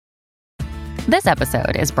This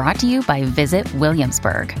episode is brought to you by Visit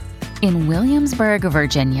Williamsburg. In Williamsburg,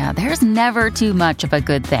 Virginia, there's never too much of a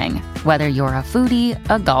good thing. Whether you're a foodie,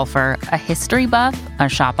 a golfer, a history buff, a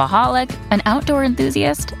shopaholic, an outdoor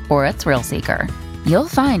enthusiast, or a thrill seeker, you'll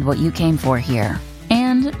find what you came for here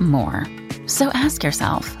and more. So ask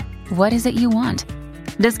yourself, what is it you want?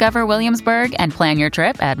 Discover Williamsburg and plan your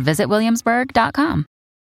trip at visitwilliamsburg.com.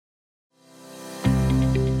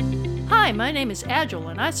 Hi, my name is Agile,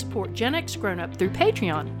 and I support Gen X Grown Up through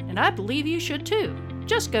Patreon, and I believe you should too.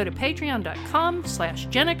 Just go to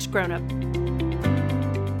patreon.com/Gen X Grown Up.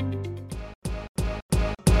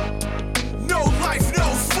 No life, no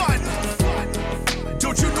fun.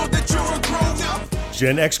 Don't you know that you're a grown up?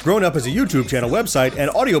 Gen X Grown Up is a YouTube channel, website, and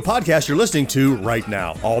audio podcast you're listening to right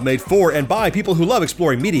now. All made for and by people who love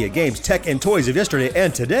exploring media, games, tech, and toys of yesterday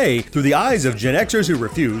and today through the eyes of Gen Xers who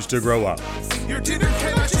refuse to grow up. Your dinner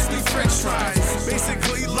cannot just be French fries.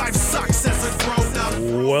 Basically, life sucks as a grown up.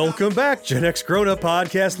 Welcome back, Gen X Grown Up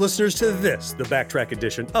podcast listeners, to this, the backtrack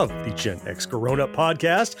edition of the Gen X Grown Up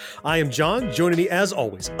podcast. I am John. Joining me, as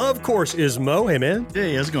always, of course, is Mo. Hey, man.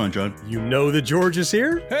 Hey, how's it going, John? You know that George is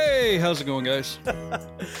here. Hey, how's it going, guys?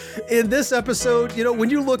 In this episode, when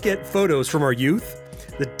you look at photos from our youth,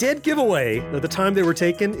 the dead giveaway at the time they were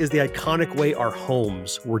taken is the iconic way our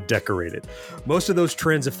homes were decorated. Most of those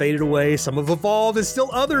trends have faded away, some have evolved, and still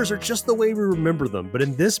others are just the way we remember them. But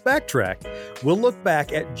in this backtrack, we'll look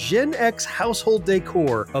back at Gen X household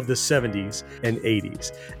decor of the 70s and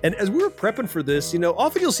 80s. And as we were prepping for this,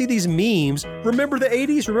 often you'll see these memes, remember the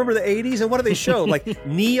 80s, and what do they show? Like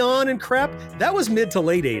neon and crap? That was mid to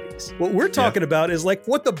late 80s. What we're talking about is like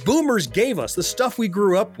what the boomers gave us, the stuff we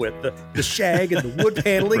grew up with, the shag and the wood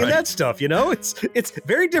paneling and that stuff, It's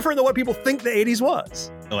very different than what people think the 80s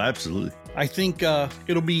was. Oh, absolutely. I think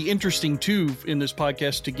it'll be interesting, too, in this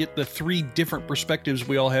podcast to get the three different perspectives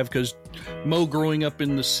we all have, because Mo growing up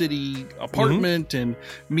in the city apartment and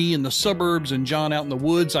me in the suburbs and John out in the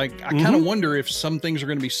woods, I kind of wonder if some things are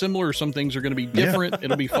going to be similar or some things are going to be different.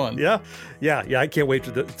 It'll be fun. Yeah. I can't wait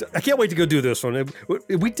to go do this one. What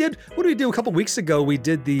did we do a couple weeks ago? We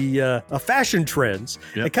did the fashion trends.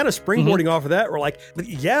 Yep. And kind of springboarding off of that, we're like,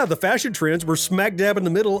 the fashion trends were smack dab in the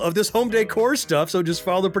middle of this home decor stuff, so just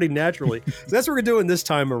followed pretty naturally. So that's what we're doing this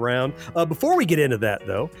time around. Before we get into that,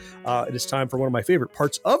 though, it is time for one of my favorite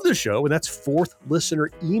parts of the show, and that's fourth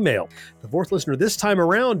listener email. The fourth listener this time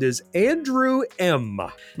around is Andrew M.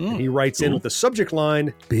 And he writes in with the subject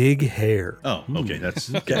line, big hair. Oh, okay.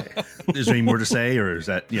 That's okay. Is there any more to say, or is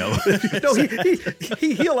that, No,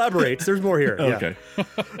 he elaborates. There's more here. Okay.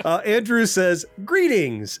 Yeah. Andrew says,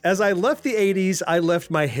 greetings. As I left the 80s, I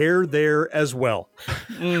left my hair there as well.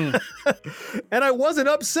 And I wasn't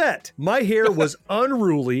upset. My hair was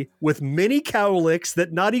unruly with many cowlicks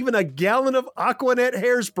that not even a gallon of Aquanet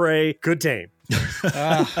hairspray could tame.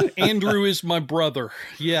 Andrew is my brother.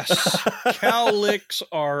 Yes. Cowlicks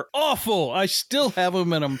are awful. I still have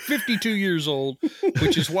them, and I'm 52 years old,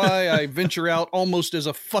 which is why I venture out almost as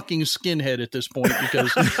a fucking skinhead at this point,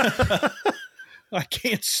 because I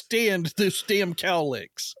can't stand those damn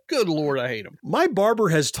cowlicks. Good Lord, I hate them. My barber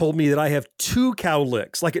has told me that I have two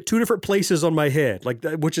cowlicks, like at two different places on my head,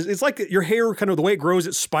 it's like your hair, kind of the way it grows,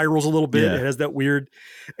 it spirals a little bit. Yeah. It has that weird,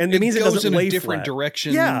 and it means it doesn't lay in a different flat.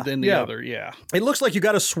 direction than the other. Yeah, it looks like you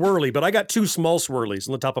got a swirly, but I got two small swirlies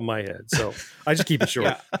on the top of my head, so I just keep it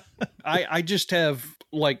short. I just have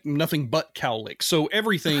like nothing but cowlicks, so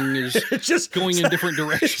everything is just going in different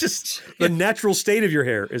directions. Just the natural state of your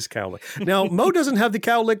hair is cowlick. Now, Mo doesn't have the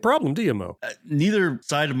cowlick problem, do you, Mo? Neither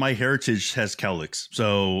side of my heritage has cowlicks,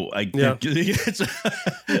 so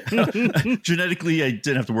genetically I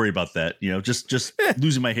didn't have to worry about that. Just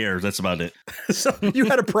losing my hair, that's about it. So you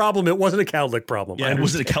had a problem. It wasn't a cowlick problem. Yeah, it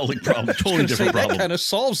wasn't a cowlick problem. Totally different problem. That kind of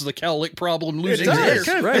solves the cowlick problem. Losing it hair,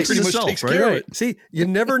 does, right? Pretty much takes care of it. See, you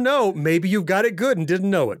never know. Maybe you got it good and didn't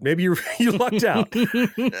know it. Maybe you lucked out. Anyway,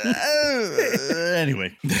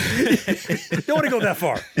 don't want to go that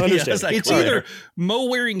far. Understand? It's either Mo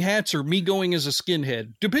wearing hats or me going as a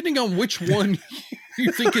skinhead, depending on which one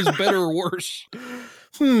you think is better or worse.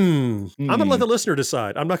 I'm going to let the listener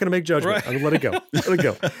decide. I'm not going to make judgment. Right. I'm going to let it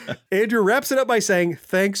go. Andrew wraps it up by saying,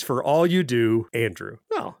 thanks for all you do, Andrew.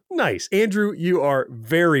 Oh, nice. Andrew, you are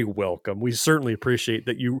very welcome. We certainly appreciate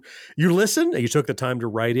that you listen and you took the time to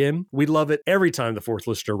write in. We love it every time the fourth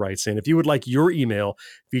listener writes in. If you would like your email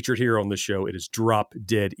featured here on the show, it is drop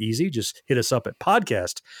dead easy. Just hit us up at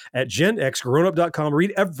podcast@genxgrownup.com.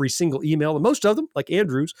 Read every single email, and most of them, like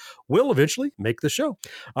Andrew's, will eventually make the show.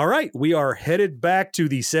 All right, we are headed back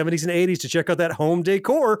to the 70s and 80s to check out that home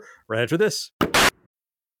decor right after this.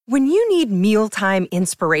 When you need mealtime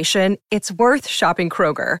inspiration, it's worth shopping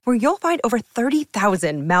Kroger, where you'll find over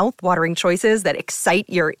 30,000 mouth-watering choices that excite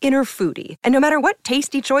your inner foodie. And no matter what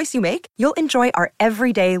tasty choice you make, you'll enjoy our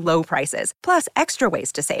everyday low prices, plus extra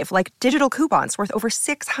ways to save, like digital coupons worth over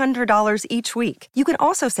 $600 each week. You can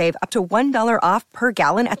also save up to $1 off per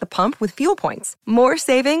gallon at the pump with fuel points. More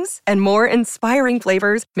savings and more inspiring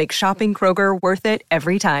flavors make shopping Kroger worth it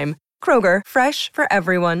every time. Kroger, fresh for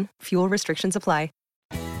everyone. Fuel restrictions apply.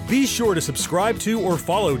 Be sure to subscribe to or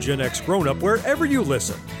follow Gen X Grown Up wherever you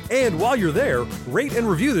listen. And while you're there, rate and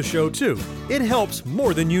review the show too. It helps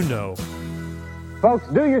more than you know. Folks,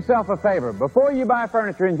 do yourself a favor. Before you buy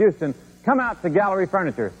furniture in Houston, come out to Gallery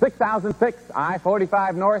Furniture, 6006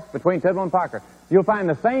 I-45 North between Tidwell and Parker. You'll find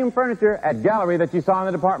the same furniture at Gallery that you saw in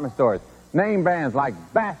the department stores. Name brands like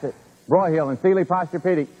Bassett, Broyhill, and Sealy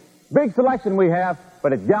Posturepedic. Big selection we have,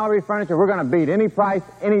 but at Gallery Furniture, we're going to beat any price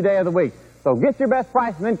any day of the week. So get your best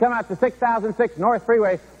price and then come out to 6006 North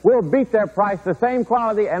Freeway. We'll beat their price, the same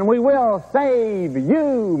quality, and we will save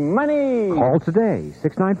you money. Call today,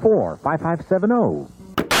 694-5570.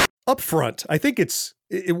 Up front, I think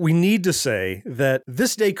we need to say that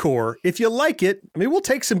this decor, if you like it, I mean, we'll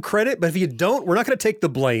take some credit, but if you don't, we're not going to take the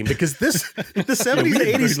blame, because the 70s and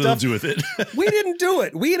 80s stuff, do with it. We didn't do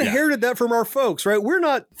it. We inherited that from our folks, right? We're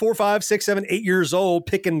not 4, 5, 6, 7, 8 years old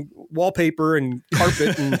picking wallpaper and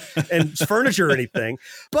carpet and furniture or anything.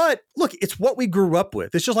 But look, it's what we grew up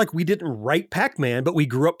with. It's just like we didn't write Pac-Man, but we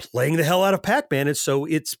grew up playing the hell out of Pac-Man. And so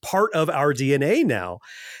it's part of our DNA now.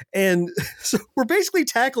 And so we're basically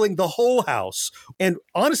tackling the whole house. And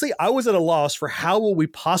honestly, I was at a loss for how will we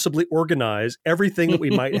possibly organize everything that we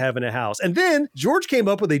might have in a house. And then George came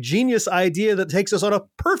up with a genius idea that takes us on a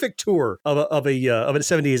perfect tour of a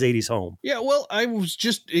 70s, 80s home. Yeah, well,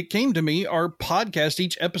 it came to me, our podcast,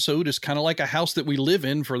 each episode is kind of like a house that we live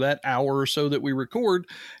in for that hour or so that we record.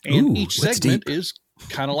 And each segment is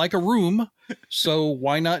kind of like a room. So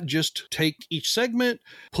why not just take each segment,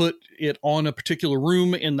 put it on a particular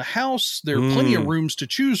room in the house? There are plenty of rooms to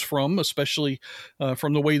choose from, especially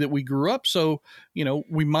from the way that we grew up. So,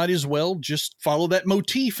 we might as well just follow that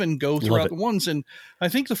motif and go throughout the ones. And I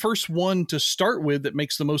think the first one to start with that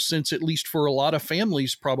makes the most sense, at least for a lot of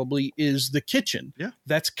families probably, is the kitchen. Yeah.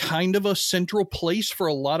 That's kind of a central place for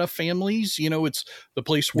a lot of families. It's the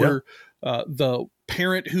place where the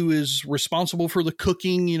parent who is responsible for the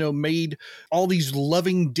cooking, made all these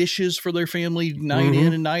loving dishes for their family night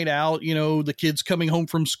in and night out. The kids coming home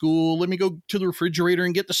from school, let me go to the refrigerator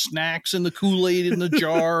and get the snacks and the Kool-Aid in the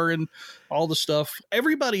jar and all the stuff.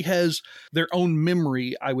 Everybody has their own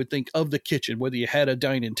memory, I would think, of the kitchen, whether you had a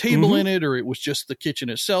dining table in it or it was just the kitchen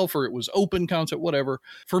itself or it was open concept, whatever.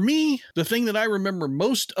 For me, the thing that I remember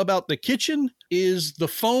most about the kitchen is the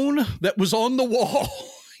phone that was on the wall.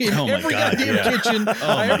 In every goddamn kitchen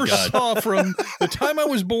I ever saw from the time I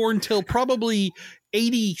was born till probably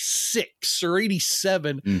 86 or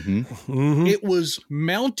 87. It was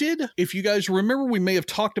mounted. If you guys remember, we may have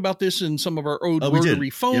talked about this in some of our old rotary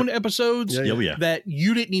phone episodes, that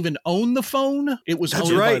you didn't even own the phone. It was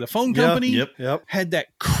owned by the phone company. Had that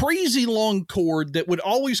crazy long cord that would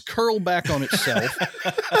always curl back on itself.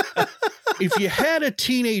 If you had a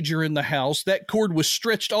teenager in the house, that cord was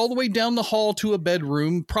stretched all the way down the hall to a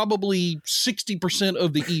bedroom, probably 60%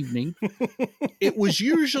 of the evening. It was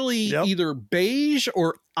usually either beige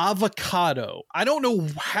or avocado. I don't know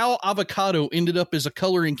how avocado ended up as a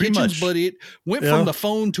color in kitchens, but it went from the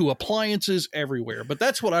phone to appliances everywhere. But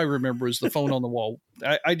that's what I remember is the phone on the wall.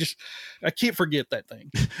 I can't forget that thing.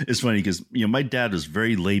 It's funny because, my dad was a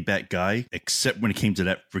very laid back guy, except when it came to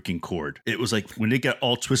that freaking cord. It was like when it got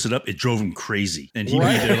all twisted up, it drove him crazy. And he would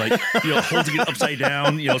be there like, holding it upside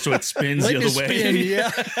down, so it spins the other way.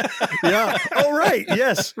 Yeah. Oh, right.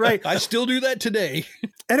 Yes. Right. I still do that today.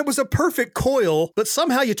 And it was a perfect coil, but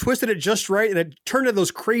somehow you twisted it just right and it turned into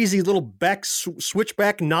those crazy little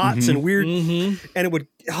switchback knots and weird, and it would,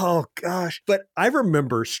 oh gosh. But I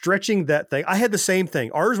remember stretching that thing. I had the same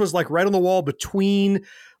thing. Ours was like right on the wall between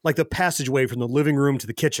like the passageway from the living room to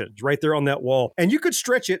the kitchen, right there on that wall. And you could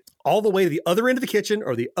stretch it all the way to the other end of the kitchen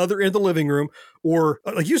or the other end of the living room. Or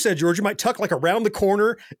like you said, George, you might tuck like around the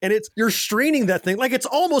corner and you're straining that thing like it's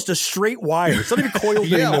almost a straight wire. It's not even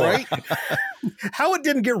coiled anymore. Right? How it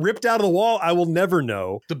didn't get ripped out of the wall, I will never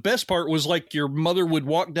know. The best part was like your mother would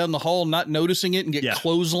walk down the hall not noticing it and get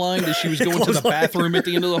clotheslined as she was going to the bathroom at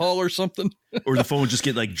the end of the hall or something. Or the phone would just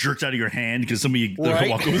get like jerked out of your hand because somebody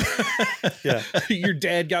walk over. Your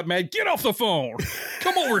dad got mad. Get off the phone.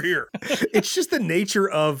 Come over here. It's just the nature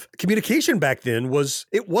of communication back then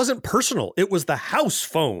it wasn't personal. It was the house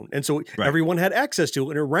phone. And so everyone had access to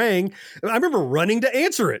it and it rang. I remember running to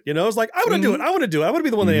answer it. I was like, I want to do it. I want to do it. I want to be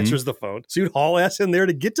the one that answers the phone. So you'd haul ass in there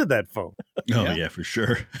to get to that phone. Oh yeah, for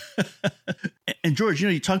sure. And George,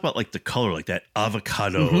 you talk about like the color, like that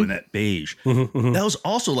avocado and that beige. That was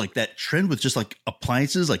also like that trend with just like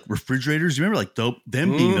appliances, like refrigerators. You remember like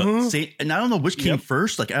them being the same? And I don't know which came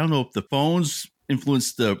first. Like, I don't know if the phones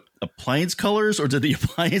influenced the appliance colors or did the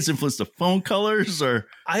appliance influence the phone colors, or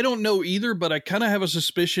I don't know either, but I kind of have a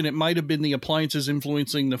suspicion it might have been the appliances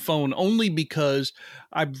influencing the phone, only because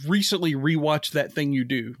I've recently rewatched That Thing You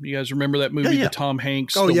Do. You guys remember that movie, the Tom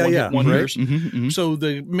Hanks, One-Hit Wonders? So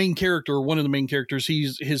the main character, one of the main characters,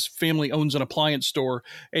 his family owns an appliance store,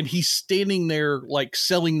 and he's standing there like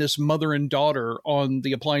selling this mother and daughter on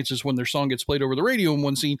the appliances when their song gets played over the radio in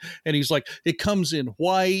one scene, and he's like, it comes in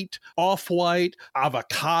white, off-white,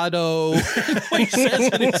 avocado. He says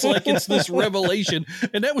it, it's like it's this revelation,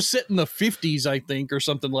 and that was set in the 50s, I think, or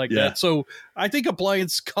something like that. So I think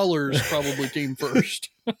appliance colors probably came first.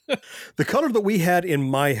 The color that we had in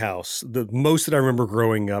my house, the most that I remember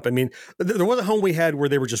growing up, I mean, there was a home we had where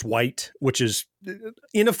they were just white, which is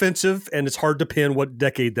inoffensive, and it's hard to pin what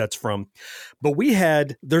decade that's from. But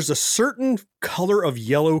there's a certain color of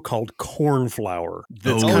yellow called cornflower.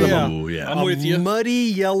 That's I'm with you.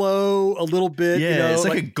 Muddy yellow, a little bit. Yeah, it's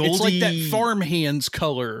like a goldy. It's like that farmhands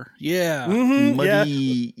color. Yeah.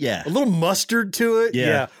 Muddy. Yeah. A little mustard to it.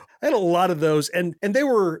 Yeah. I had a lot of those, and they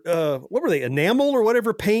were, what were they, enamel or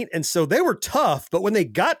whatever paint? And so they were tough, but when they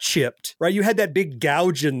got chipped, right, you had that big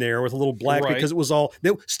gouge in there with a little black because it was all,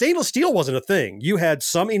 stainless steel wasn't a thing. You had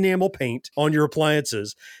some enamel paint on your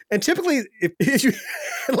appliances. And typically,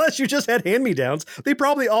 unless you just had hand-me-downs, they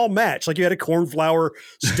probably all match. Like you had a cornflower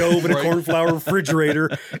stove and a cornflower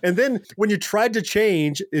refrigerator. And then when you tried to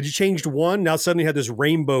change, you changed one, now suddenly you had this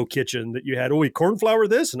rainbow kitchen that you had, cornflower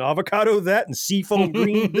this and avocado that and seafoam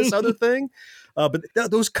green this other thing. But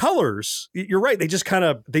those colors, you're right. They just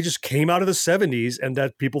came out of the 70s, and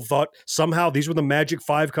that people thought somehow these were the magic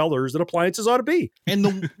 5 colors that appliances ought to be.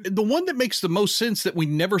 And the one that makes the most sense that we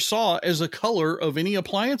never saw as a color of any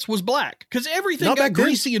appliance was black, because everything got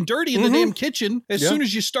greasy and dirty in the damn kitchen as soon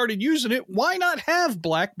as you started using it. Why not have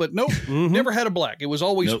black? But nope, never had a black. It was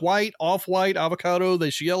always white, off-white, avocado,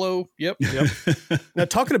 this yellow. Yep. Now,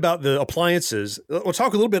 talking about the appliances, we'll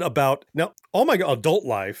talk a little bit about all my adult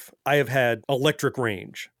life. I have had electric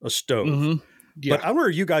range, a stove. But I don't know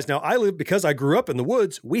you guys now. Because I grew up in the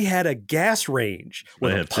woods, we had a gas range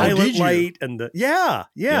with a pilot light and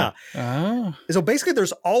So basically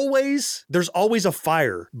there's always a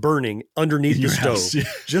fire burning underneath the stove,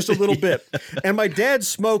 just a little bit. And my dad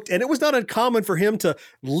smoked, and it was not uncommon for him to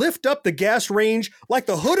lift up the gas range like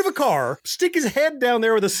the hood of a car, stick his head down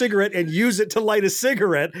there with a cigarette and use it to light a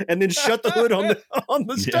cigarette, and then shut the hood on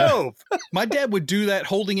the stove. My dad would do that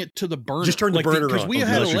holding it to the burner. Just turn the burner on. Because we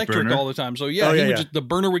had electric all the time. So the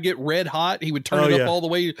burner would get red hot. He would turn it up all the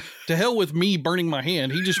way to hell with me burning my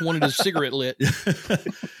hand. He just wanted his cigarette lit.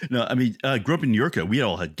 No, I mean, grew up in New York. We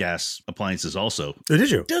all had gas appliances also. Oh,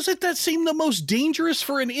 did you? Doesn't that seem the most dangerous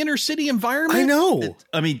for an inner city environment? I know.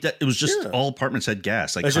 It was just all apartments had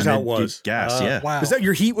gas. Like, that's just how it was. Gas, Wow. Is that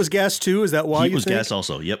your heat was gas too? Is that why heat was gas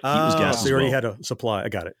also? Yep, heat was gas. So you already had a supply. I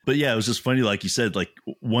got it. But yeah, it was just funny, like you said. Like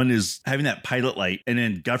one is having that pilot light, and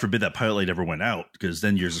then God forbid that pilot light ever went out, because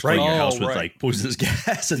then you're just filling your house with like poisonous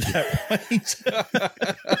gas at that point.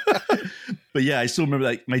 But yeah, I still remember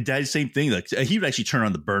like my dad, same thing. Like he would actually turn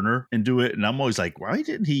on the burner and do it, and I'm always like, why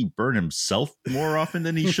didn't he burn himself more often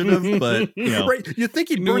than he should have? But right, you think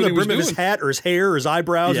he'd burn the brim of his hat or his hair or his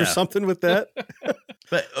eyebrows or something with that.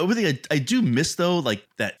 But one thing I do miss though, like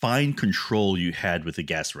that fine control you had with the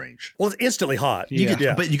gas range. Well, it's instantly hot.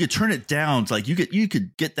 But you could turn it down to like you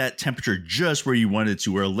could get that temperature just where you wanted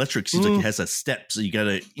to. Where electric seems like it has a step, so you got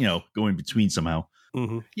to go in between somehow.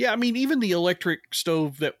 Yeah, I mean, even the electric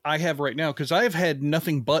stove that I have right now, because I have had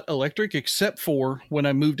nothing but electric except for when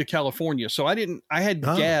I moved to California. So I had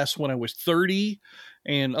gas when I was 30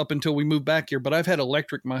 and up until we moved back here, but I've had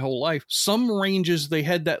electric my whole life. Some ranges, they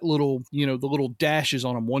had that little, the little dashes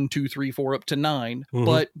on them, 1, 2, 3, 4, up to 9.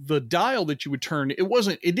 But the dial that you would turn,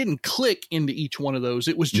 it didn't click into each one of those.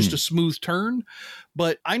 It was just a smooth turn.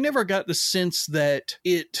 But I never got the sense that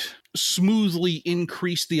it smoothly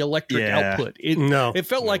increased the electric output. It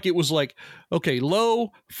felt like it was like, okay,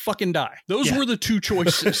 low, fucking die. Those were the two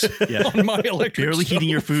choices on my electric Barely stove. heating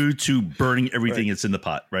your food to burning everything that's in the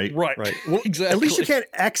pot, right? Right. Well, exactly. At least you can't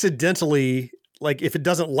accidentally like if it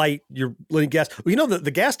doesn't light, you're letting gas. Well, you know,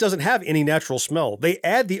 the gas doesn't have any natural smell. They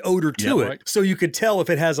add the odor to it. Right. So you could tell if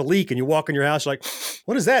it has a leak and you walk in your house, you're like,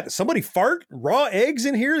 what is that? Somebody fart? Raw eggs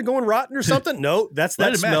in here going rotten or something? No, that's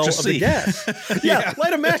that smell of the gas. Yeah,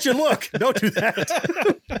 light a match and look. Don't do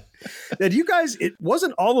that. Now, do you guys, it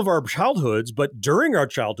wasn't all of our childhoods, but during our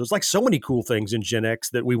childhoods, like so many cool things in Gen X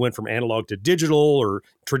that we went from analog to digital or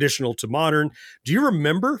traditional to modern. Do you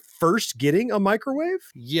remember first getting a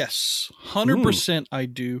microwave? Yes, 100% I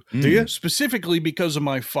do. Do you? Specifically because of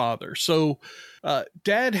my father. So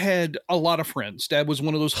Dad had a lot of friends. Dad was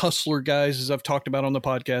one of those hustler guys, as I've talked about on the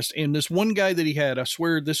podcast. And this one guy that he had, I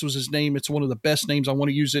swear this was his name. It's one of the best names. I want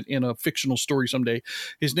to use it in a fictional story someday.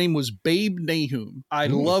 His name was Babe Nahum. I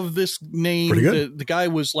love this name. Pretty good. The guy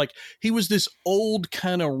was like, he was this old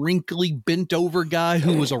kind of wrinkly bent over guy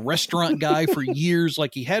who was a restaurant guy for years.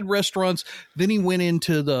 Like he had restaurants. Then he went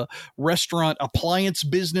into the restaurant appliance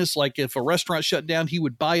business. Like if a restaurant shut down, he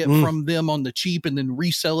would buy it from them on the cheap and then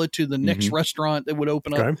resell it to the next restaurant that would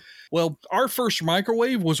open up. Well, our first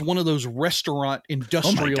microwave was one of those restaurant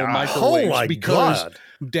industrial microwaves because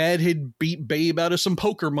Dad had beat Babe out of some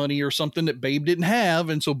poker money or something that Babe didn't have.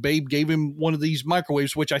 And so Babe gave him one of these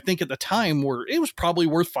microwaves, which I think at the time it was probably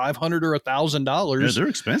worth $500 or $1,000. Yeah, they're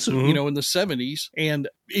expensive. You know, in the 70s. And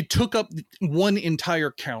it took up one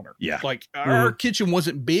entire counter. Yeah. Like our kitchen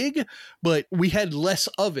wasn't big, but we had less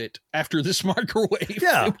of it after this microwave.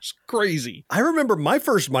 Yeah. It was crazy. I remember my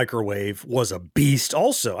first microwave was a beast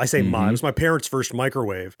also. I say mine. It was my parents' first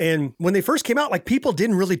microwave. And when they first came out, like people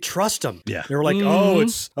didn't really trust them. Yeah. They were like,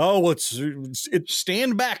 it's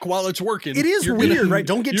stand back while it's working. It is weird, right?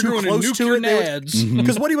 Don't get too close to it.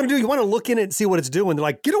 Because what do you want to do? You want to look in it and see what it's doing. They're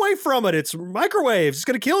like, get away from it. It's microwaves. It's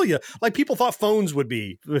going to kill you. Like people thought phones would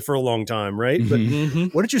be for a long time, right? But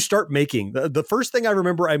what did you start making? The first thing I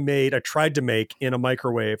remember I tried to make in a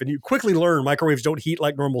microwave, and you quickly learn microwaves don't heat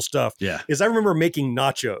like normal stuff, is I remember making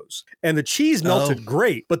nachos. And the cheese melted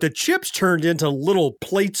great, but the chips turned into little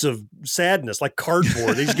plates of sadness, like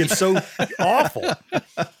cardboard. They just get so awful.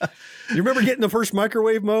 You remember getting the first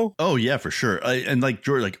microwave, Mo? Oh yeah, for sure. And like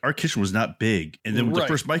George, like our kitchen was not big, and then the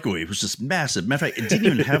first microwave was just massive. Matter of fact, it didn't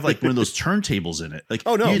even have like one of those turntables in it. Like,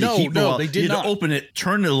 oh no, they did not. To open it,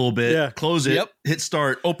 turn it a little bit, close it, hit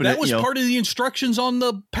start, open it. That was part of the instructions on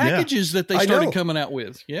the packages that they started coming out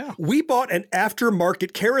with. Yeah, we bought an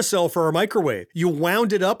aftermarket carousel for our microwave. You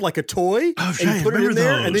wound it up like a toy, and you put it in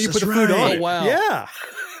there, and then you put the food on. Oh, wow. Yeah.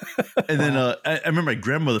 And then I remember my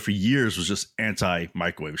grandmother for years was just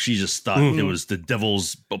anti-microwave. She just thought it was the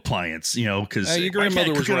devil's appliance, you know, because your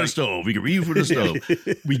grandmother was on a stove. We could reuse for the stove.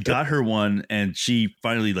 We got her one, and she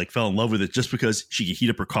finally like fell in love with it just because she could heat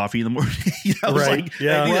up her coffee in the morning. I was like,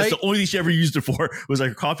 I think that's the only thing she ever used it for. Was like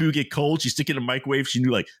her coffee would get cold. She'd stick it in a microwave. She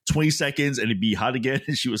knew like 20 seconds and it'd be hot again,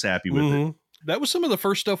 and she was happy with it. That was some of the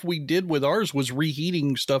first stuff we did with ours was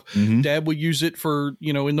reheating stuff. Dad would use it for,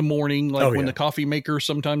 in the morning, like when the coffee maker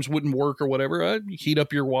sometimes wouldn't work or whatever. I'd heat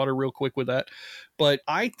up your water real quick with that. But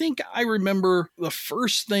I think I remember the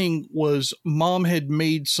first thing was Mom had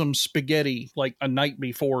made some spaghetti like a night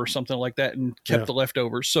before or something like that and kept the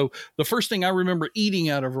leftovers. So the first thing I remember eating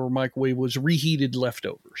out of her microwave was reheated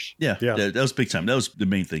leftovers. Yeah. That was big time. That was the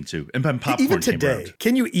main thing too. And popcorn even today,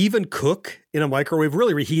 can you even cook in a microwave?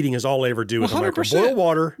 Really, reheating is all I ever do with a microwave. Boil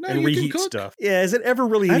water and reheat stuff. Yeah, is it ever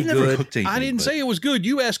really any good? I didn't say it was good.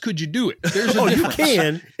 You asked, could you do it? There's a you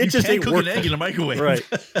can. It just ain't cook an egg in a microwave. Right.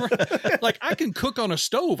 Like I can cook on a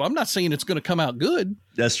stove. I'm not saying it's going to come out good.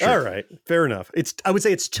 That's true. All right. Fair enough. I would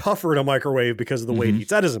say it's tougher in a microwave because of the way it heats.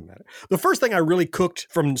 That doesn't matter. The first thing I really cooked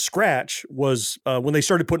from scratch was when they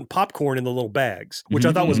started putting popcorn in the little bags, which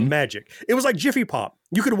I thought was magic. It was like Jiffy Pop.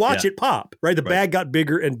 You could watch it pop, right? The bag got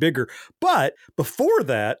bigger and bigger. But before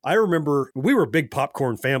that, I remember we were a big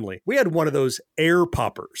popcorn family. We had one of those air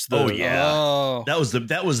poppers. That was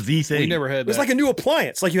the thing. We never had that. It was like a new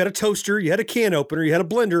appliance. Like you had a toaster, you had a can opener, you had a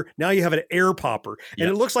blender. Now you have an air popper. And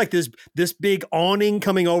it looks like this big awning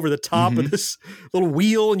coming over the top of this little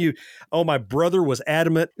wheel. And my brother was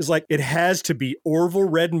adamant. It's like, it has to be Orville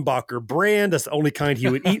Redenbacher brand. That's the only kind he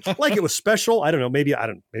would eat. Like it was special. I don't know. Maybe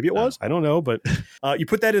it was. I don't know. But you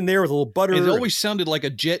put that in there with a little butter. It always sounded like a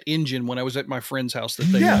jet engine when I was at my friend's house that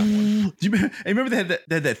they got one. Do you remember they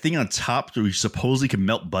had that thing on top where you supposedly can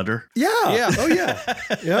melt butter? Yeah. Oh, yeah.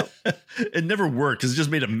 Yep. It never worked because it just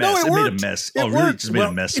made a mess. No, it made a mess. It really? Worked. It just made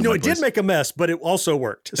a mess. It did make a mess, but it also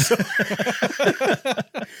worked. So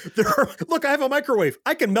look, I have a microwave.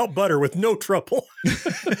 I can melt butter with no trouble.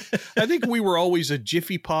 I think we were always a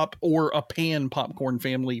Jiffy Pop or a pan popcorn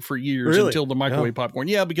family for years until the microwave popcorn.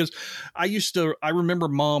 Yeah, because I remember remember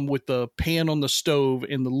Mom with the pan on the stove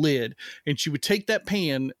and the lid, and she would take that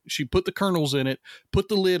pan, she put the kernels in it, put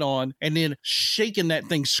the lid on, and then shaking that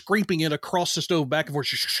thing, scraping it across the stove back and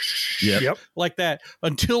forth, Yep. like that,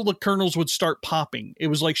 until the kernels would start popping. It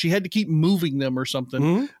was like she had to keep moving them or something.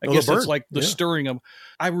 Mm-hmm. I guess it's like the stirring them.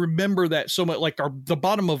 I remember that so much. Like the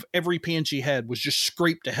bottom of every pan she had was just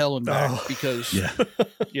scraped to hell and back because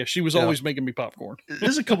she was always making me popcorn.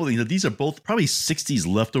 There's a couple things. These are both probably 60s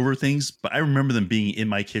leftover things, but I remember them being in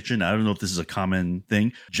my kitchen. I don't know if this is a common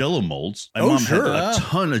thing. Jello molds. My mom had a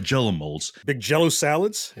ton of Jello molds. Big Jello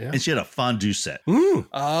salads. Yeah. And she had a fondue set.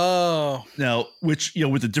 Oh. Now, which,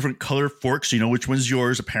 with the different color forks, which one's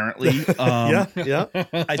yours, apparently. Yeah.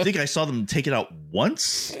 I think I saw them take it out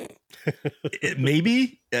once.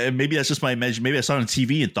 Maybe that's just my imagination. Maybe I saw it on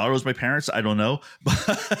TV and thought it was my parents. I don't know.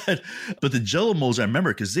 But the Jello molds, I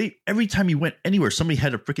remember, because every time you went anywhere, somebody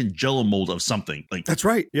had a freaking Jello mold of something. Like that's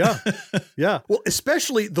right. Yeah. Yeah. Well,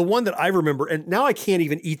 especially the one that I remember, and now I can't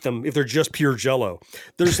even eat them if they're just pure Jello.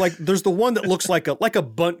 There's the one that looks like a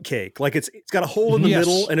bundt cake. Like it's got a hole in the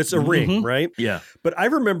middle and it's a ring, right? Yeah. But I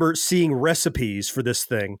remember seeing recipes for this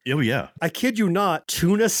thing. Oh, yeah. I kid you not,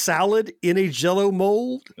 tuna salad in a Jello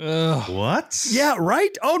mold. What? Yeah,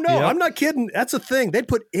 right? Oh, no, I'm not kidding. That's a thing. They'd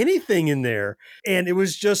put anything in there, and it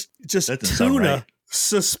was just tuna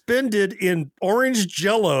suspended in orange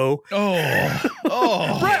Jello. Right.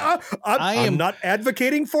 I'm not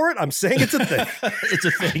advocating for it. I'm saying it's a thing. It's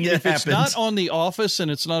a thing. If it's not on The Office and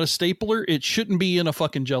it's not a stapler, it shouldn't be in a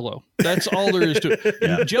fucking Jello. That's all there is to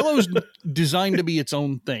it. Jello's designed to be its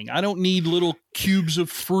own thing. I don't need little cubes of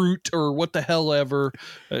fruit or what the hell ever.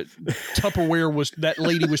 Tupperware that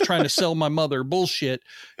lady was trying to sell my mother. Bullshit.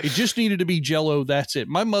 It just needed to be Jello. That's it.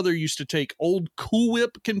 My mother used to take old Cool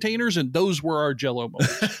Whip containers, and those were our Jello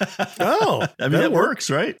molds. Oh, I mean, that works,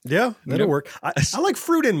 right? Yeah, that'll work. I like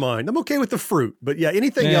fruit in mine. I'm okay with the fruit, but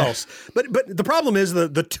anything else. But the problem is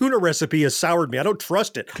the tuna recipe has soured me. I don't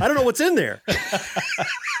trust it. I don't know what's in there.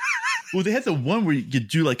 Well, they had the one where you could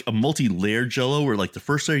do like a multi-layer Jello, where like the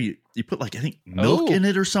first layer you put like I think milk in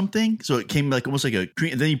it or something, so it came like almost like a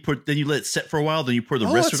cream. And then you let it set for a while. Then you pour the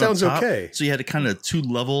rest of it on top. Okay. So you had a kind of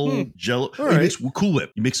 2-level Jello. All right. You mix Cool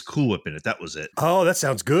Whip. You mix Cool Whip in it. That was it. Oh, that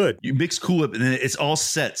sounds good. You mix Cool Whip, and then it's all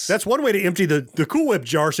sets. That's one way to empty the Cool Whip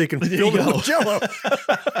jar so you can fill it with Jello.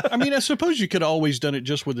 I mean, I suppose you could have always done it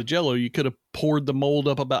just with the Jello. You could have poured the mold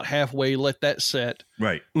up about halfway, let that set,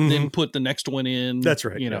 right, then put the next one in. That's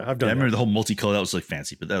right. I've done. I remember the whole multicolor. That was like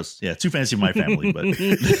fancy, but that was too fancy for my family. But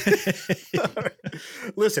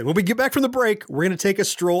listen, when we get back from the break, we're going to take a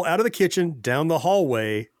stroll out of the kitchen, down the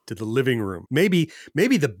hallway to the living room. Maybe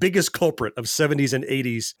the biggest culprit of 70s and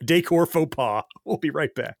 80s decor faux pas. We'll be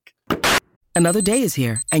right back. Another day is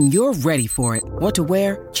here, and you're ready for it. What to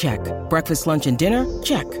wear? Check. Breakfast, lunch, and dinner?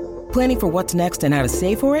 Check. Planning for what's next and how to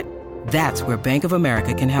save for it? That's where Bank of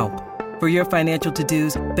America can help. For your financial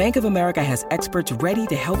to-dos, Bank of America has experts ready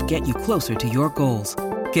to help get you closer to your goals.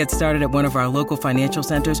 Get started at one of our local financial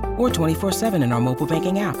centers or 24/7 in our mobile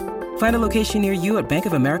banking app. Find a location near you at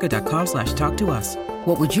bankofamerica.com/talktous.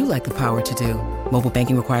 What would you like the power to do? Mobile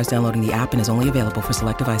banking requires downloading the app and is only available for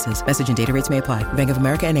select devices. Message and data rates may apply. Bank of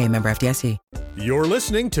America N.A., member FDIC. You're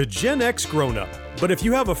listening to Gen X Grown Up. But if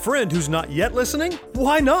you have a friend who's not yet listening,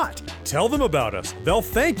 why not? Tell them about us. They'll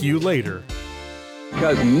thank you later.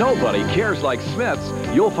 Because nobody cares like Smith's,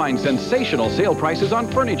 you'll find sensational sale prices on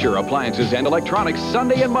furniture, appliances, and electronics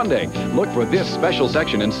Sunday and Monday. Look for this special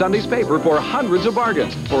section in Sunday's paper for hundreds of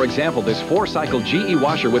bargains. For example, this 4-cycle GE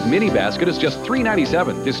washer with mini basket is just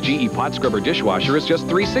 $397. This GE pot scrubber dishwasher is just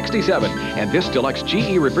 $367. And this deluxe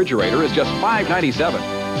GE refrigerator is just $597.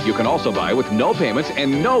 You can also buy with no payments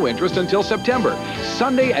and no interest until September.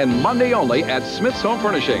 Sunday and Monday only at Smith's Home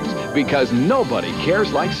Furnishings. Because nobody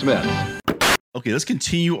cares like Smith. Okay, let's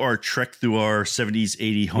continue our trek through our 70s,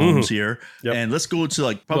 80 homes here. Yep. And let's go to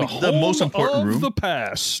like probably the most important room. The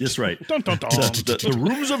past. That's right. Dun, dun, dun. The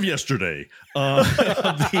rooms of yesterday.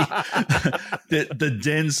 The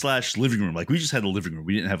den/living room. Like we just had a living room.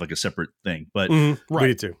 We didn't have like a separate thing. But right. We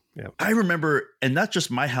did too. Yeah. I remember, and not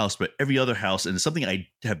just my house, but every other house, and it's something I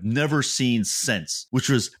have never seen since, which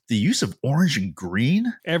was the use of orange and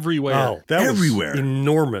green everywhere. Oh, that everywhere. Was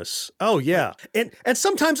enormous. Oh yeah, and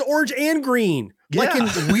sometimes orange and green. like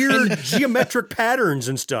in weird geometric patterns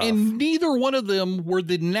and stuff. And neither one of them were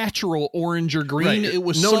the natural orange or green. Right. It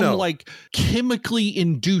was like chemically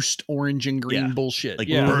induced orange and green bullshit. Like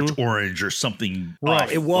burnt orange or something.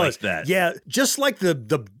 Right. It was like that. Yeah. Just like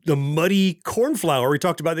the muddy cornflower we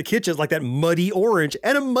talked about in the kitchen, like that muddy orange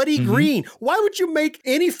and a muddy green. Why would you make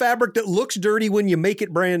any fabric that looks dirty when you make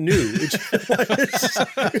it brand new?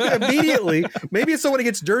 Immediately, maybe it's so when it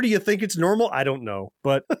gets dirty, you think it's normal. I don't know.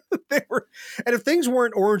 But they were, and if things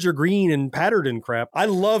weren't orange or green and patterned and crap, I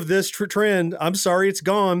love this trend. I'm sorry it's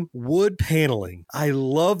gone. Wood paneling. I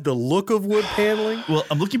love the look of wood paneling. Well,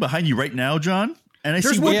 I'm looking behind you right now, John. And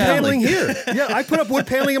There's wood paneling here. Yeah, I put up wood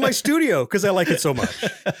paneling in my studio because I like it so much.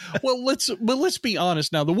 Well, let's be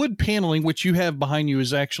honest now. The wood paneling, which you have behind you,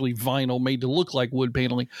 is actually vinyl made to look like wood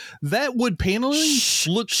paneling. That wood paneling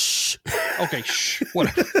looks okay.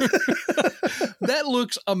 Whatever. That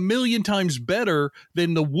looks a million times better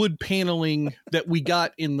than the wood paneling that we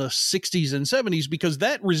got in the 60s and 70s because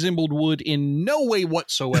that resembled wood in no way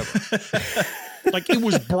whatsoever. Like it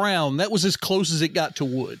was brown. That was as close as it got to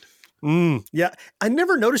wood. Yeah, I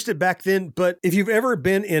never noticed it back then, but if you've ever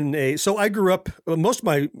been in so I grew up most of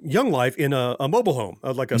my young life in a mobile home,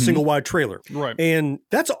 like a single wide trailer. Right. And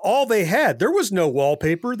that's all they had. There was no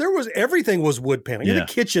wallpaper. Everything was wood paneling. Yeah. And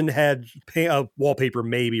the kitchen had wallpaper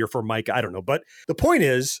maybe or Formica, I don't know. But the point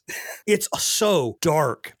is, it's so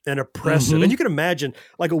dark and oppressive. And you can imagine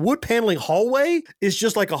like a wood paneling hallway is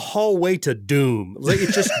just like a hallway to doom. Like,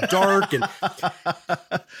 it's just dark. And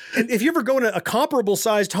if you ever go in a comparable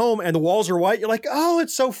sized home and the walls are white, you're like, oh,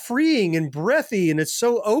 it's so freeing and breathy and it's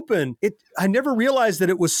so open. I never realized that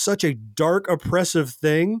it was such a dark, oppressive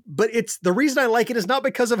thing, but it's the reason I like it is not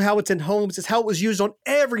because of how it's in homes, it's how it was used on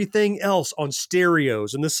everything else, on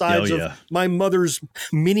stereos and the sides of my mother's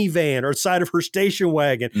minivan or side of her station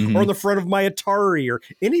wagon or on the front of my Atari or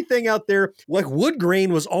anything out there. Like wood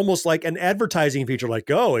grain was almost like an advertising feature, like,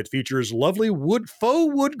 oh, it features lovely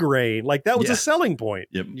faux wood grain. Like that was a selling point.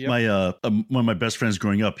 Yep. My one of my best friends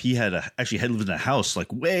growing up, he had lived in a house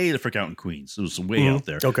like way the frick out in Queens. It was way out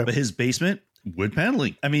there. Okay. But his basement, wood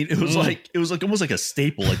paneling. I mean, it was like almost like a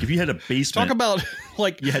staple. Like if you had a basement, talk about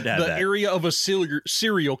like you had to have the that. area of a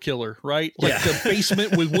serial killer, right? Like the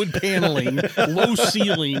basement with wood paneling, low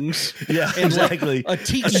ceilings, and exactly, like a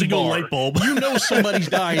tiki bar. Light bulb. You know somebody's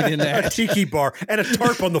dying in that. A tiki bar and a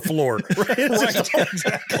tarp on the floor. Right?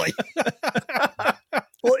 Exactly.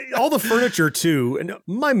 Well, all the furniture too, and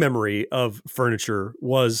my memory of furniture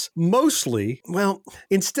was mostly, well,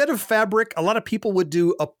 instead of fabric, a lot of people would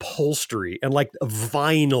do upholstery and like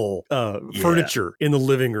vinyl furniture in the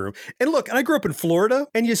living room. And look, I grew up in Florida,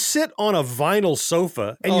 and you sit on a vinyl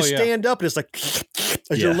sofa and you stand up and it's like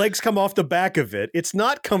as your legs come off the back of it. It's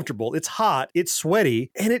not comfortable. It's hot. It's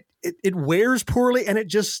sweaty, and it wears poorly, and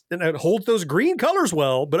it holds those green colors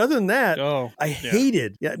well. But other than that, I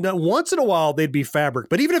hated. Yeah, now once in a while they'd be fabric,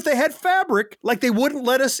 but even if they had fabric, like they wouldn't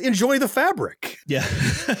let us enjoy the fabric. Yeah.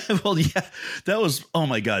 Well, yeah, that was, oh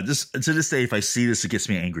my God. To this day, if I see this, it gets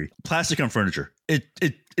me angry. Plastic on furniture.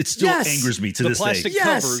 It still angers me to this day. The plastic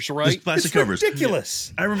covers, right? The plastic covers.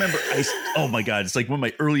 Ridiculous. I remember, oh my God, it's like one of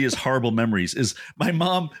my earliest horrible memories is my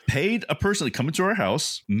mom paid a person to come into our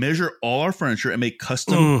house, measure all our furniture, and make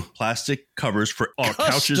custom plastic covers for our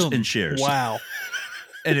couches and chairs. Wow.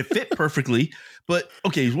 And it fit perfectly. But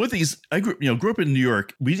okay, one thing is, I grew up in New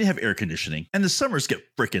York. We didn't have air conditioning, and the summers get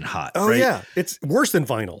freaking hot. Oh, right? yeah. It's worse than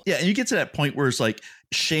vinyl. Yeah, and you get to that point where it's like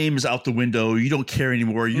shame is out the window. You don't care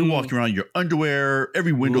anymore. You're walking around in your underwear.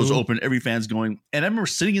 Every window's open. Every fan's going. And I remember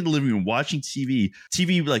sitting in the living room watching TV.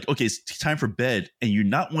 TV like, okay, it's time for bed, and you're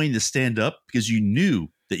not wanting to stand up because you knew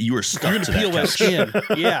that you were stuck. You're going to peel that skin.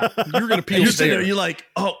 Yeah, you're going to peel. You're sitting there. You're like,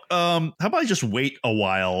 how about I just wait a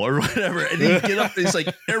while or whatever? And then you get up, and it's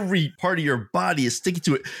like every part of your body is sticking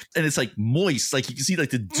to it, and it's like moist. Like you can see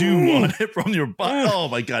like the dew on it from your body. Oh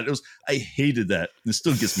my God, I hated that. It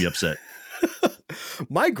still gets me upset.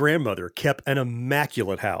 My grandmother kept an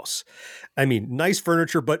immaculate house. I mean, nice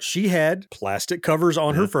furniture, but she had plastic covers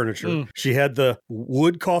on her furniture. She had the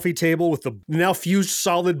wood coffee table with the now fused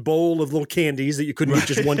solid bowl of little candies that you couldn't get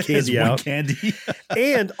just one candy out. One candy.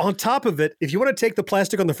 And on top of it, if you want to take the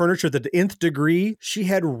plastic on the furniture to the nth degree, she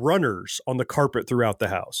had runners on the carpet throughout the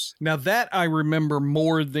house. Now that I remember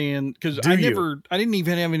more than, because I didn't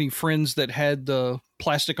even have any friends that had the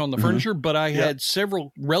plastic on the furniture, but I had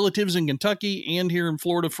several relatives in Kentucky and here in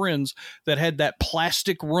Florida friends that had that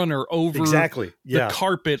plastic runner over the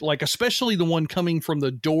carpet, like especially the one coming from the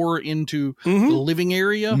door into the living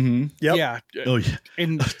area. Yep. Yeah. Oh, yeah.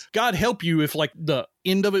 And God help you if like the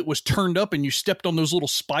end of it was turned up and you stepped on those little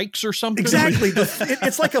spikes or something. Exactly.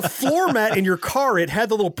 It's like a floor mat in your car. It had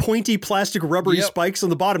the little pointy plastic rubbery spikes on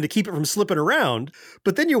the bottom to keep it from slipping around.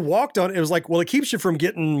 But then you walked on it. It was like, well, it keeps you from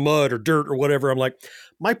getting mud or dirt or whatever. I'm like,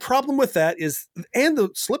 my problem with that is, and the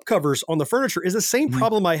slip covers on the furniture is the same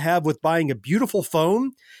problem I have with buying a beautiful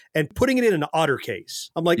phone and putting it in an otter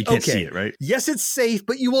case. I'm like, You can't okay, see it, right? yes, it's safe,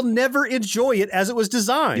 but you will never enjoy it as it was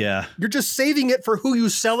designed. Yeah. You're just saving it for who you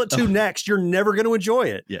sell it to next. You're never going to enjoy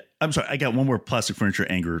it. Yeah. I'm sorry. I got one more plastic furniture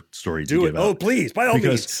anger story to Do give it. out. Oh, please, by all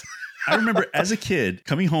means. I remember as a kid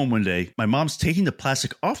coming home one day, my mom's taking the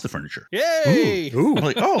plastic off the furniture. Yay! Ooh. I'm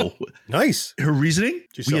like, oh, Nice. her reasoning?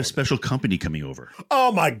 She's We have selling. special company coming over.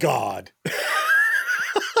 Oh my God.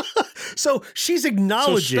 So she's So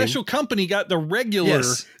acknowledging. special company got the regular.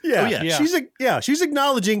 Yes. Yeah, Oh, yeah. She's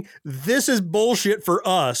acknowledging this is bullshit for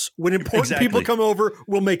us. When important Exactly. people come over,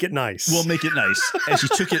 we'll make it nice. We'll make it nice. And she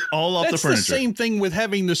took it all off That's the the furniture. same thing with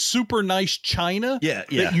having the super nice china Yeah.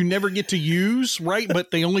 that you never get to use, right?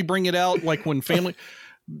 But they only bring it out like when family.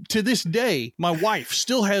 To this day, my wife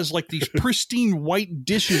still has like these pristine white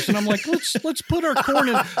dishes, and I'm like, let's put our corn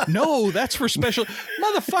in. No, that's for special.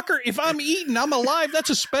 Motherfucker, if I'm eating, I'm alive. That's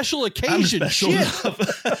a special I'm occasion. special Shit.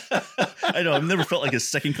 enough. I know. I've never felt like a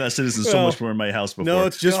second-class citizen so Well, much more in my house before. No,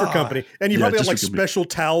 it's just for company. And you Yeah, probably have just like for company. special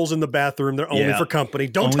towels in the bathroom. They're only Yeah. for company.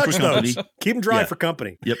 Don't Only touch for those. company. Keep them dry Yeah. for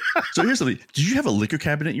company. Yep. So here's something. Did you have a liquor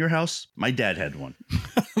cabinet in your house? My dad had one.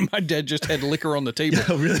 My dad just had liquor on the table.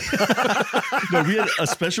 Oh, really? No, we had a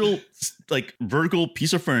special like vertical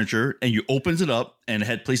piece of furniture, and you opens it up, and it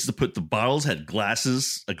had places to put the bottles. Had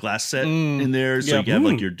glasses, a glass set in there, so Yeah. you can have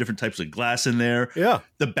like your different types of glass in there. Yeah.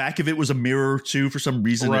 The back of it was a mirror too, for some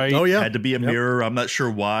reason. Right. It Oh, yeah. had to be a mirror. I'm not sure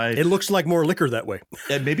why. It looks like more liquor that way.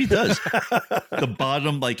 And maybe it does. The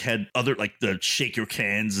bottom like had other like the shaker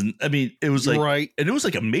cans, and I mean it was like Right. and it was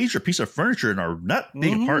like a major piece of furniture in our not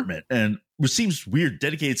big apartment, and which seems weird,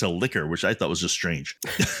 dedicated to liquor, which I thought was just strange.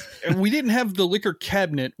 And we didn't have the liquor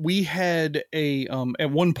cabinet. We had a at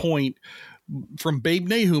one point from Babe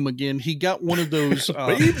Nahum again. He got one of those.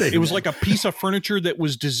 It was like a piece of furniture that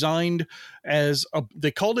was designed as they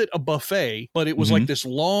called it a buffet, but it was like this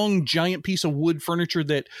long, giant piece of wood furniture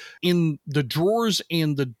that in the drawers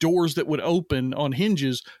and the doors that would open on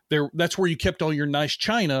hinges, that's where you kept all your nice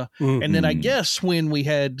china. And then I guess when we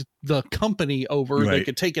had the company over, they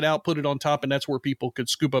could take it out, put it on top, and that's where people could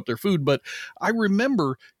scoop up their food. But I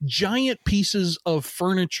remember giant pieces of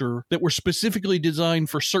furniture that were specifically designed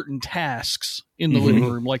for certain tasks in the living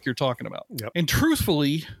room, like you're talking about. Yep. And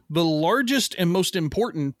truthfully, the largest and most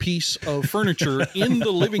important piece of furniture in the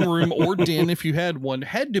living room or den, if you had one,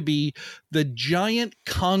 had to be the giant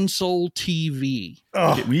console TV.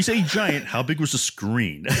 Okay, when you say giant, how big was the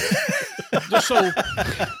screen? So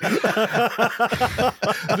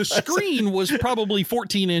the screen was probably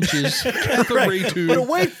 14 inches, cathode ray tube. But it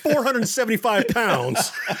weighed 475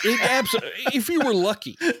 pounds. If you were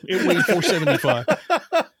lucky, it weighed 475.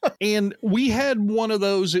 And we had one of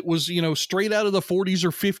those. It was, straight out of the 40s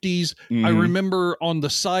or 50s. I remember on the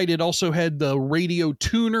side, it also had the radio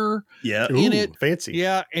tuner in it. Fancy.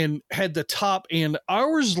 Yeah. And had the top, and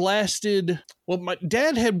ours lasted. Well, my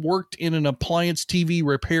dad had worked in an appliance TV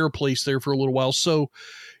repair place there for a little while. So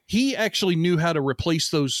he actually knew how to replace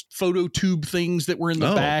those photo tube things that were in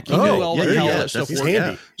the back. He knew all how that stuff He's worked.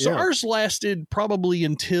 handy. So ours lasted probably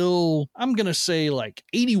until, I'm going to say like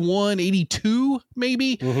 81, 82,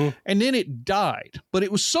 maybe. And then it died. But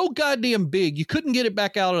it was so goddamn big, you couldn't get it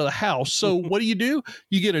back out of the house. So what do?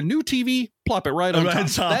 You get a new TV, plop it right on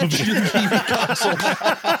top. That's your TV console.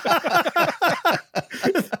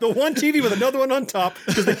 The one TV with another one on top,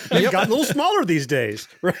 because they've gotten a little smaller these days.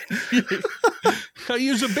 Right? I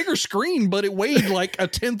use a bigger screen, but it weighed like a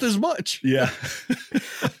tenth as much. Yeah.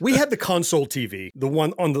 We had the console TV, the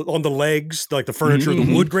one on the legs, like the furniture,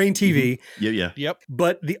 the wood grain TV. Yeah. Yep.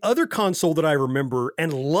 But the other console that I remember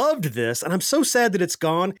and loved this, and I'm so sad that it's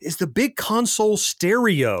gone, is the big console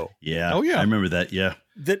stereo. Yeah. Oh, yeah. I remember that. Yeah.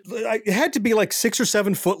 That it had to be like 6 or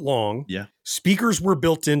 7 foot long. Yeah. Speakers were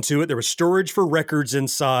built into it. There was storage for records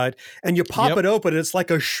inside, and you pop it open, and it's like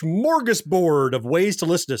a smorgasbord of ways to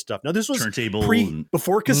listen to stuff. Now, this was Turntable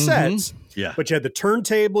before cassettes. Yeah. But you had the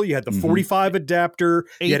turntable, you had the 45 adapter,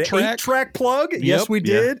 you had an 8-track plug. Yes, we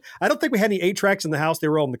did. I don't think we had any 8 tracks in the house. They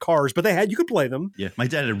were all in the cars, but you could play them. Yeah. My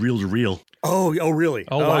dad had reel to reel. Oh, really?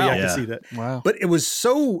 Oh, wow. Yeah, I can see that. Wow. But it was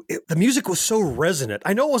the music was so resonant.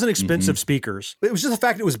 I know it wasn't expensive speakers, but it was just the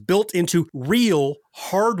fact it was built into real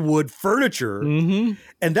hardwood furniture, and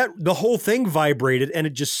that the whole thing vibrated, and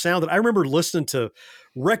it just sounded. I remember listening to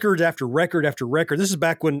record after record after record. This is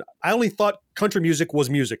back when I only thought country music was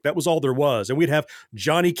music. That was all there was. And we'd have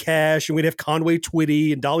Johnny Cash and we'd have Conway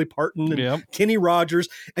Twitty and Dolly Parton and Kenny Rogers.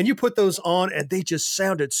 And you put those on and they just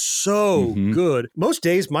sounded so good. Most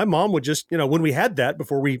days, my mom would just, when we had that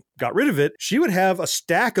before we got rid of it, she would have a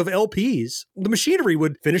stack of LPs. The machinery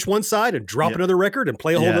would finish one side and drop another record and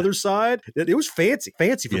play a whole other side. It was fancy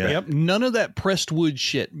for me. Yep. None of that pressed wood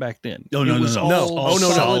shit back then. Oh, no, it was all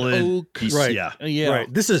solid oak. Piece, right. Yeah.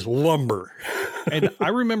 Right. This is lumber. And I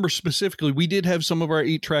remember specifically, we did have some of our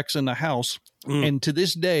 8-tracks in the house. And to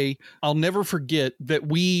this day, I'll never forget that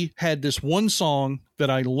we had this one song that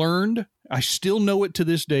I learned. I still know it to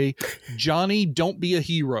this day. Johnny, Don't Be a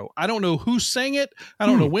Hero. I don't know who sang it. I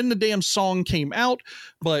don't know when the damn song came out,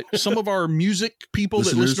 but some of our music people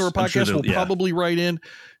that listen to our podcast will probably write in.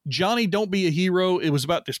 Johnny, Don't Be a Hero. It was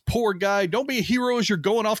about this poor guy. Don't be a hero as you're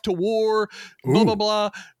going off to war, blah, blah, blah.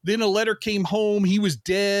 Then a letter came home. He was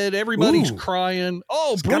dead. Everybody's crying.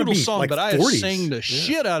 Oh, it's brutal song, like but 40s. I sang the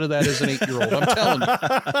shit out of that as an 8-year-old. I'm telling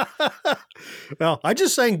you. Well, I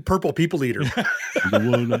just sang Purple People Eater. But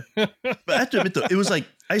I have to admit, though, it was like,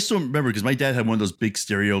 I still remember because my dad had one of those big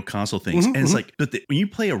stereo console things. And it's like, but when you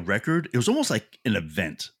play a record, it was almost like an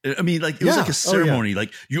event. I mean, like it was like a ceremony.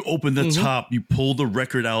 Like you open the top, you pull the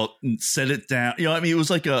record out and set it down. I mean, it was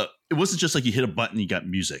like it wasn't just like you hit a button, you got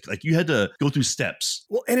music. Like you had to go through steps.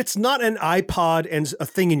 Well, and it's not an iPod and a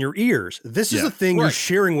thing in your ears. This is a thing you're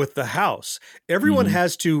sharing with the house. Everyone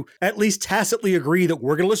has to at least tacitly agree that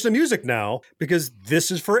we're going to listen to music now because this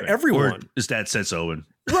is for everyone. Or his dad said so. And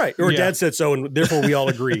right. Or dad said so, and therefore we all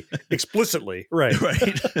agree explicitly. Right. Right.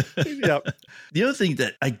 The other thing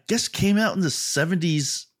that I guess came out in the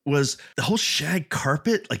 70s was the whole shag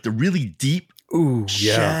carpet, like the really deep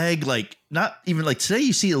shag, like not even like today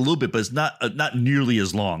you see it a little bit, but it's not nearly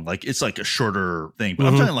as long. Like it's like a shorter thing. But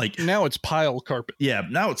I'm talking like now it's pile carpet. Yeah,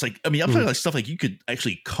 now it's like I'm talking like stuff like you could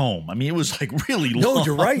actually comb. I mean, it was like really long. No,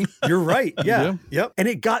 you're right. You're right. Yeah. Yep. And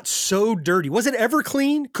it got so dirty. Was it ever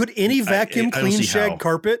clean? Could any vacuum clean shag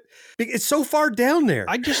carpet? It's so far down there.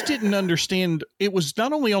 I just didn't understand. It was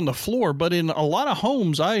not only on the floor, but in a lot of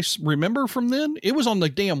homes I remember from then, it was on the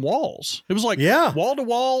damn walls. It was like wall to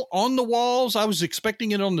wall on the walls. I was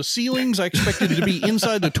expecting it on the ceilings. I expected it to be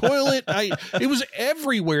inside the toilet. It was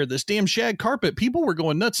everywhere, this damn shag carpet. People were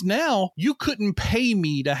going nuts. Now, you couldn't pay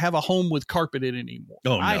me to have a home with carpet in anymore.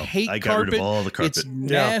 Oh, no. I hate carpet. I got rid of all the carpet. It's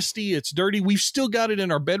nasty. It's dirty. We've still got it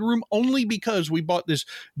in our bedroom only because we bought this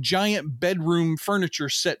giant bedroom furniture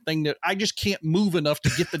set thing that I just can't move enough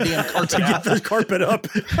to get the damn carpet out. Get the carpet up.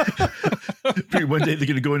 One day they're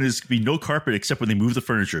going to go in and there's going to be no carpet except when they move the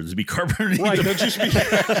furniture. There's going to be carpet underneath. Right. There'll just be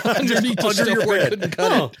underneath the stuff your where I bed. couldn't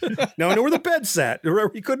cut it. Now I know where the bed sat.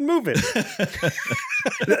 You couldn't move it.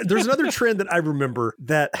 There's another trend that I remember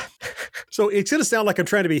that, so it's going to sound like I'm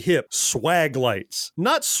trying to be hip. Swag lights.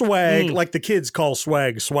 Not swag like the kids call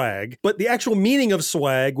swag, but the actual meaning of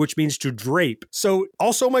swag, which means to drape. So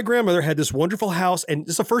also my grandmother had this wonderful house, and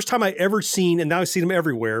this is the first time I ever seen, and now I've seen them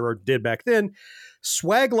everywhere, or did back then.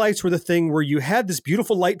 Swag lights were the thing where you had this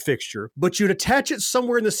beautiful light fixture, but you'd attach it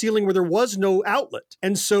somewhere in the ceiling where there was no outlet.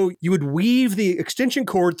 And so you would weave the extension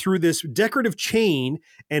cord through this decorative chain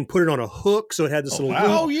and put it on a hook. So it had this little loop.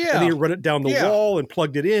 Oh, yeah. And then you run it down the wall and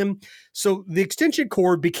plugged it in. So the extension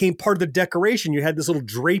cord became part of the decoration. You had this little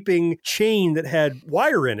draping chain that had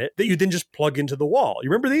wire in it that you then just plug into the wall. You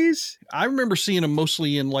remember these? I remember seeing them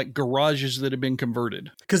mostly in like garages that had been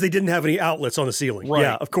converted. Because they didn't have any outlets on the ceiling. Right.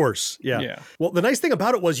 Yeah, of course. Yeah. Well, the nice thing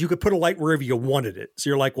about it was you could put a light wherever you wanted it. So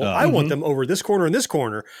you're like, well, I want them over this corner and this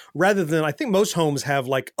corner, rather than, I think most homes have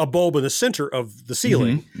like a bulb in the center of the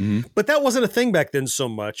ceiling. But that wasn't a thing back then so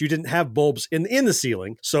much. You didn't have bulbs in the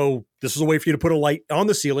ceiling. So this was a way for you to put a light on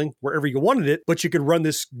the ceiling wherever you wanted it, but you could run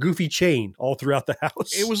this goofy chain all throughout the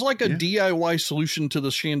house. It was like a DIY solution to the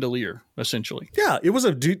chandelier, essentially. Yeah, it was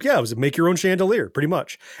a make your own chandelier, pretty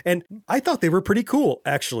much. And I thought they were pretty cool,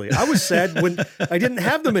 actually. I was sad when I didn't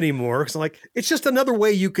have them anymore, because I'm like, it's just another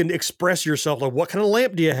way you can express yourself. Like, what kind of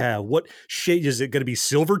lamp do you have? What shade? Is it going to be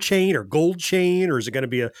silver chain or gold chain, or is it going to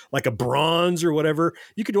be like a bronze or whatever?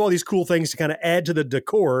 You could do all these cool things to kind of add to the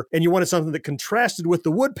decor, and you wanted something that contrasted with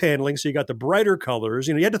the wood paneling, so you got the brighter colors.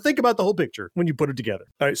 You had to think about the whole picture when you put it together.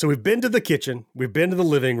 All right, so we've been to the kitchen, we've been to the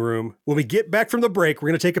living room. When we get back from the break, we're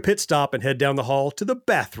going to take a pit stop and head down the hall to the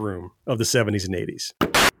bathroom of the 70s and 80s.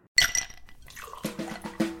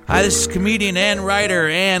 Hi, this is comedian and writer,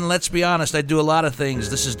 and let's be honest, I do a lot of things.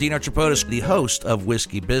 This is Dino Tripodis, the host of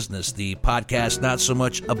Whiskey Business, the podcast not so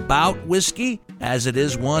much about whiskey as it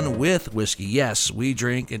is one with whiskey. Yes, we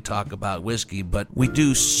drink and talk about whiskey, but we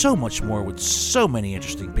do so much more with so many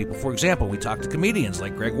interesting people. For example, we talk to comedians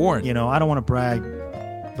like Greg Warren. You know, I don't want to brag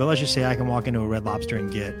But let's just say I can walk into a Red Lobster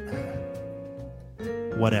and get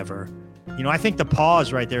whatever. You know, I think the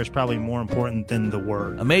pause right there is probably more important than the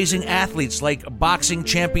word. Amazing athletes like boxing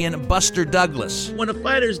champion Buster Douglas. When a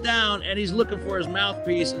fighter's down and he's looking for his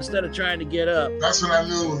mouthpiece instead of trying to get up. That's when I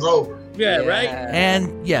knew it was over. Yeah, right?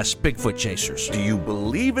 And yes, Bigfoot chasers. Do you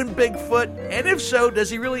believe in Bigfoot? And if so, does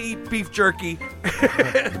he really eat beef jerky?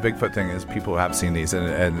 The Bigfoot thing is people have seen these,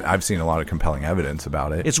 and I've seen a lot of compelling evidence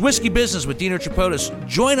about it. It's Whiskey Business with Dino Tripodis.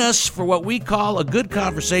 Join us for what we call a good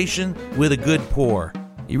conversation with a good pour.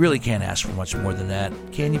 You really can't ask for much more than that,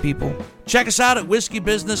 can you, people? Check us out at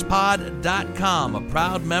whiskeybusinesspod.com, a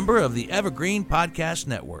proud member of the Evergreen Podcast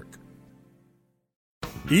Network.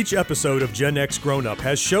 Each episode of Gen X Grown Up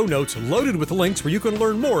has show notes loaded with links where you can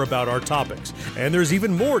learn more about our topics. And there's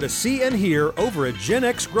even more to see and hear over at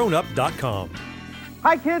genxgrownup.com.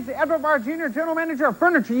 Hi kids, Edward Barr Jr., General Manager of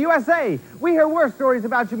Furniture USA. We hear worse stories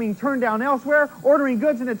about you being turned down elsewhere, ordering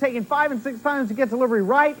goods and it taking 5 and 6 times to get delivery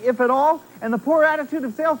right, if at all, and the poor attitude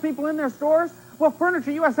of salespeople in their stores. Well, Furniture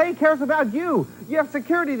USA cares about you. You have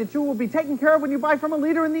security that you will be taken care of when you buy from a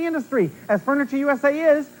leader in the industry, as Furniture USA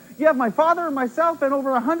is. You have my father and myself and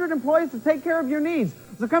over 100 employees to take care of your needs.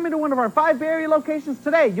 So come into one of our 5 Bay Area locations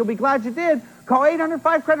today. You'll be glad you did. Call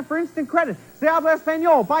 800-5-CREDIT for instant credit. Se habla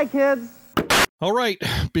español. Bye, kids. All right,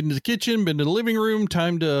 been to the kitchen, been to the living room,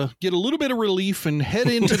 time to get a little bit of relief and head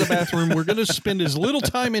into the bathroom. We're going to spend as little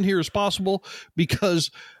time in here as possible because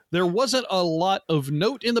there wasn't a lot of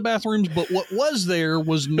note in the bathrooms, but what was there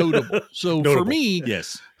was notable. So for me,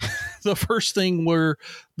 yes, the first thing were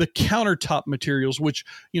the countertop materials, which,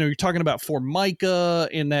 you know, you're talking about Formica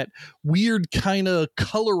and that weird kind of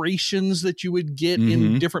colorations that you would get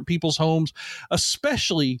in different people's homes.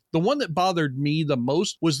 Especially the one that bothered me the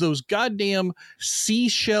most was those goddamn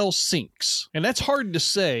seashell sinks. And that's hard to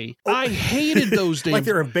say. Oh. I hated those damn. Like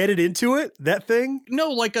they're embedded into it, that thing? No,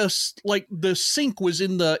 like the sink was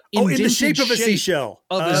in the in the shape of a seashell.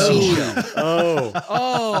 Like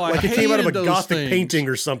it came out of a Gothic painting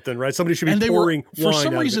or something, right? Somebody should be pouring wine. For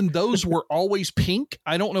some reason, those were always pink.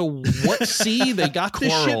 I don't know what sea they got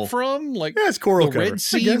this shit from. Like it's coral the Red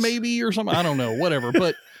Sea, maybe, or something. I don't know. Whatever.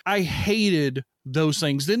 But I hated those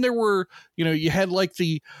things. Then there were, you know, you had like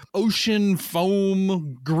the ocean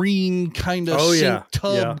foam green kind of sink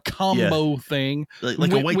tub combo thing,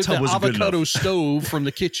 like a white with tub the was avocado stove from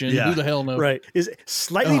the kitchen. Who the hell knows? Right. Is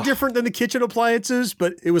slightly different than the kitchen appliances,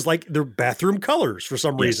 but it was like their bathroom colors for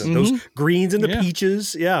some reason. Those greens and the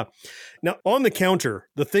peaches. Yeah. Now, on the counter,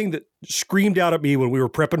 the thing that screamed out at me when we were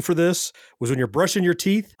prepping for this was when you're brushing your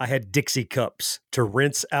teeth, I had Dixie cups to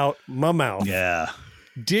rinse out my mouth. Yeah.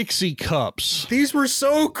 Dixie cups. These were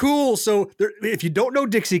so cool. So if you don't know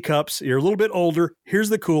Dixie cups, you're a little bit older. Here's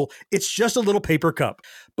the cool. It's just a little paper cup,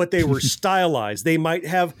 but they were stylized. They might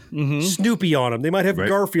have Snoopy on them. They might have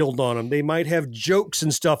Garfield on them. They might have jokes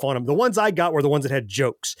and stuff on them. The ones I got were the ones that had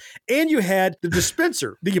jokes. And you had the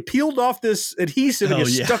dispenser that you peeled off this adhesive and you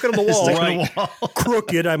stuck it on the wall.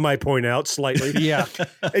 Crooked, I might point out slightly. Yeah.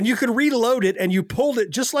 And you could reload it and you pulled it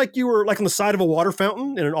just like you were like on the side of a water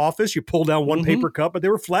fountain in an office. You pull down one paper cup, but they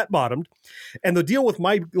were flat bottomed. And the deal with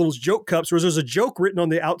my little joke cups was there's a joke written on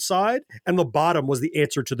the outside and the bottom was the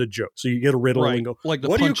answer to the joke. So you get a riddle and go, like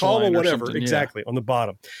what do you call them or whatever? Exactly, on the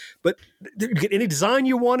bottom. But you get any design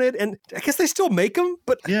you wanted. And I guess they still make them.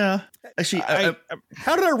 But yeah, actually,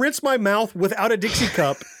 how did I rinse my mouth without a Dixie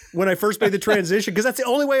cup when I first made the transition? Because that's the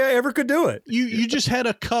only way I ever could do it. You just had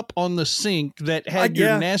a cup on the sink that had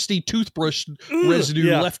your nasty toothbrush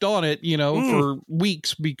residue left on it, you know, for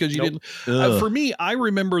weeks because you didn't. For me, I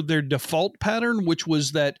remember their default pattern, which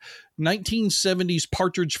was that 1970s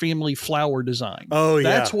Partridge Family flower design. Oh, yeah.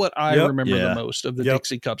 That's what I remember the most of the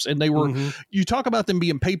Dixie cups. And they were, you talk about them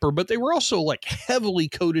being paper, but they were also like heavily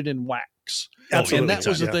coated in wax. Absolutely. And that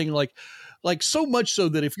was the thing, like so much so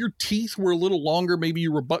that if your teeth were a little longer, maybe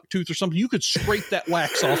you were buck tooth or something, you could scrape that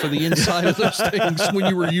wax off of the inside of those things when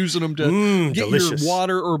you were using them to get delicious. your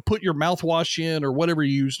water or put your mouthwash in or whatever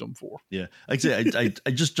you used them for. Yeah. Like I said, I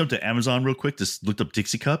just jumped to Amazon real quick, just looked up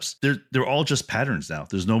Dixie cups. They're all just patterns now.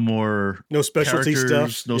 There's no more specialty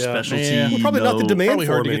stuff. No specialty. Yeah. Well, probably not the demand probably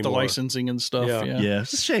for hard them to get anymore. the licensing and stuff. Yeah.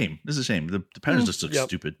 It's a shame. The patterns are so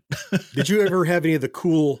stupid. Did you ever have any of the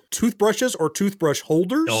cool toothbrushes or toothbrush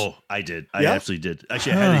holders? Oh, I did. I absolutely did.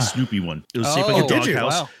 Actually, I had a Snoopy one. It was shaped like a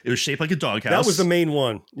doghouse. Wow. It was shaped like a doghouse. That was the main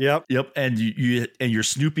one. Yep. And you and your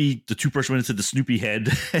Snoopy, the toothbrush went into the Snoopy head.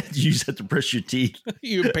 And you used that to brush your teeth.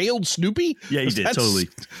 You impaled Snoopy? Yeah, you did. Totally.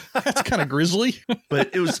 That's kind of grisly.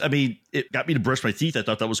 But it was, I mean, it got me to brush my teeth. I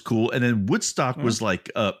thought that was cool. And then Woodstock was like,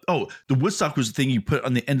 the Woodstock was the thing you put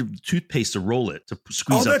on the end of the toothpaste to roll it, to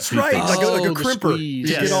squeeze out. Oh, that's right. Like a crimper.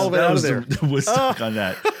 Yes, get all of it out of there. The Woodstock on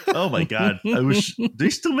that. Oh my God. I wish, do they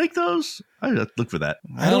still make those? I have to look for that.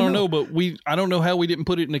 I don't know, but I don't know how we didn't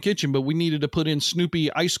put it in the kitchen, but we needed to put in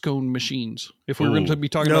Snoopy ice cone machines if we were going to be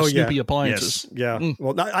talking about Snoopy appliances. Yes. Yeah.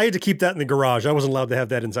 Well, I had to keep that in the garage. I wasn't allowed to have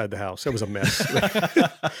that inside the house. That was a mess.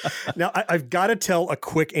 Now, I've got to tell a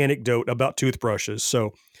quick anecdote about toothbrushes.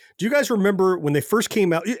 So, do you guys remember when they first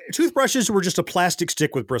came out? Toothbrushes were just a plastic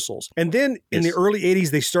stick with bristles. And then in the early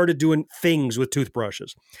 80s, they started doing things with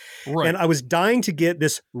toothbrushes. Right. And I was dying to get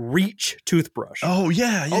this Reach toothbrush. Oh,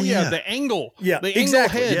 yeah. The angle. Yeah, the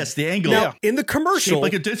exactly. Angle head. Yes, the angle. Now, in the commercial. Shaped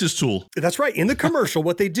like a dentist tool. That's right. In the commercial,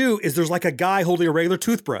 what they do is there's like a guy holding a regular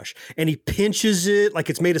toothbrush and he pinches it like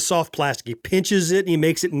it's made of soft plastic. He pinches it and he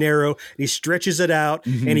makes it narrow and he stretches it out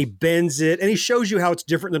and he bends it and he shows you how it's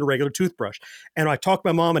different than a regular toothbrush. And I talked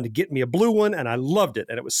my mom into getting me a blue one and I loved it.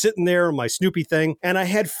 And it was sitting there on my Snoopy thing. And I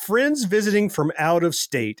had friends visiting from out of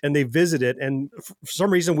state and they visited. And for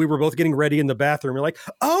some reason, we were both getting ready in the bathroom. We're like,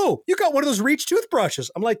 oh, you got one of those Reach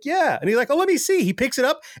toothbrushes. I'm like, yeah. And he's like, oh, let me see. He picks it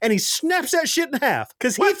up and he snaps that shit in half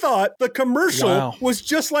because he thought the commercial was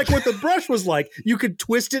just like what the brush was like. You could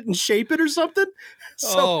twist it and shape it or something.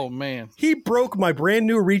 So man. He broke my brand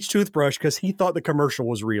new Reach toothbrush because he thought the commercial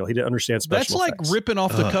was real. He didn't understand special effects. That's like ripping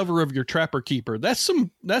off the cover of your Trapper Keeper. That's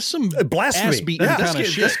some blasphemy. Ass-beating kind of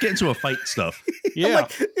shit. Let's get into a fight stuff. Yeah.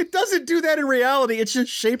 Like, it doesn't do that in reality. It's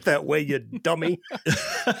just shaped that way, you dummy.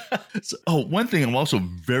 One thing I'm also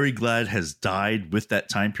very glad has died with that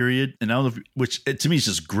time period, and I don't know which to me is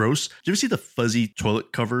just gross. Do you ever see the fuzzy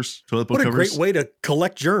toilet covers? Toilet bowl covers? What a great way to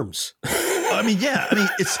collect germs. I mean, yeah. I mean,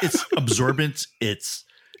 it's absorbent. It's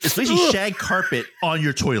basically shag carpet on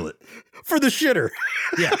your toilet. For the shitter.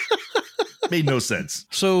 Yeah. Made no sense.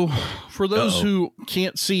 So for those who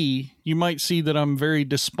can't see, you might see that I'm very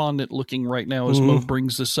despondent looking right now as Mo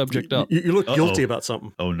brings this subject up. You look guilty about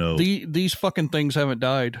something. Oh, no. These fucking things haven't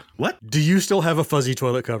died. What? Do you still have a fuzzy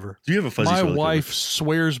toilet cover? Do you have a fuzzy toilet cover? My wife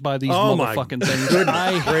swears by these motherfucking things.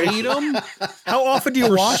 I hate them. How often do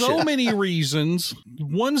you wash it? For so many reasons.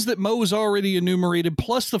 Ones that Mo's already enumerated,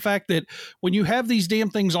 plus the fact that when you have these damn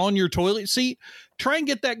things on your toilet seat, try and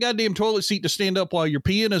get that goddamn toilet seat to stand up while you're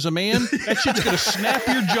peeing as a man. That shit's going to snap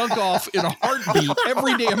your junk off in a heartbeat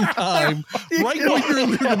every damn time, right when you're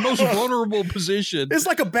in the most vulnerable position. It's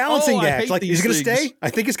like a balancing act. Like, is it going to stay?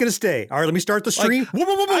 I think it's going to stay. All right, let me start the stream.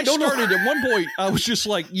 I started at one point, I was just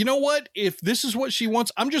like, you know what? If this is what she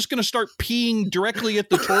wants, I'm just going to start peeing directly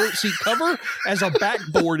at the toilet seat cover as a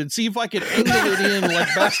backboard and see if I can angle it in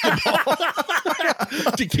like basketball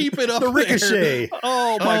to keep it up the ricochet. There.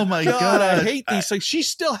 Oh my God. I hate these things. She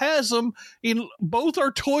still has them in both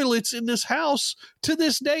our toilets in this house to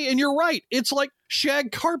this day. And you're right. It's like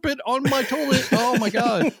shag carpet on my toilet. Oh my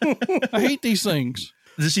God. I hate these things.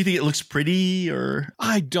 Does she think it looks pretty or?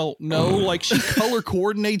 I don't know. Like she color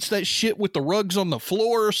coordinates that shit with the rugs on the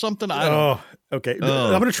floor or something. I don't know. Okay.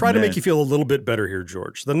 I'm going to try to make you feel a little bit better here,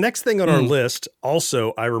 George. The next thing on our list,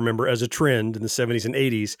 also, I remember as a trend in the 70s and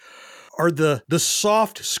 80s, are the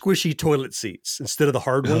soft, squishy toilet seats instead of the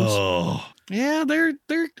hard ones. Oh. Yeah,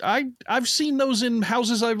 I've seen those in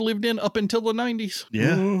houses I've lived in up until the 90s.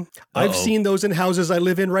 Yeah. I've seen those in houses I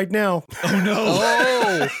live in right now. Oh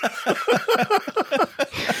no.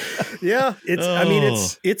 Yeah,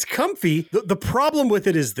 it's comfy. The problem with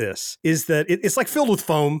it is that it's like filled with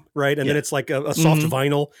foam, right? And then it's like a soft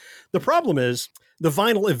vinyl. The problem is the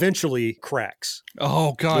vinyl eventually cracks.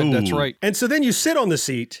 Oh, God, that's right. And so then you sit on the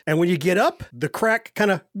seat, and when you get up, the crack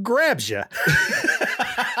kind of grabs you.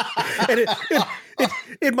 And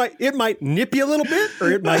it might nip you a little bit,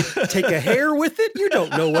 or it might take a hair with it. You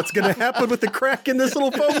don't know what's going to happen with the crack in this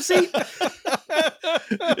little foam seat.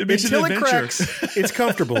 Until it cracks, it's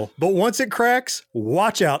comfortable. But once it cracks,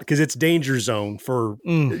 watch out, because it's danger zone for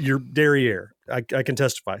your derriere. I can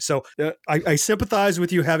testify. So I sympathize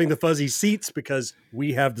with you having the fuzzy seats because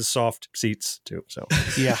we have the soft seats too. So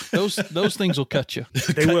yeah, those things will cut you.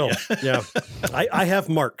 They will. Yeah. I have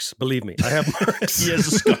marks. Believe me, I have marks. He has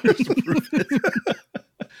the scars to prove it.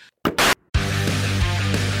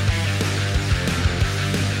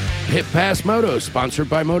 Hit Pass Moto, sponsored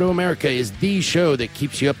by Moto America, is the show that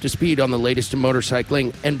keeps you up to speed on the latest in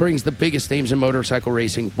motorcycling and brings the biggest names in motorcycle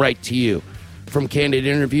racing right to you. From candid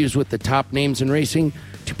interviews with the top names in racing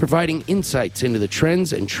to providing insights into the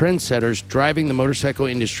trends and trendsetters driving the motorcycle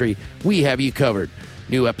industry, we have you covered.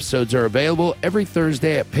 New episodes are available every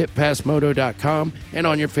Thursday at pitpassmoto.com and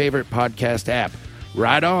on your favorite podcast app.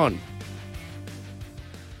 Ride on!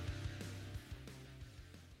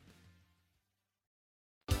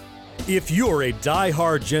 If you're a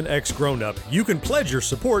die-hard Gen X grown-up, you can pledge your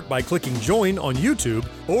support by clicking join on YouTube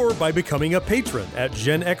or by becoming a patron at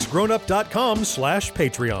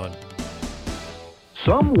genxgrownup.com/Patreon.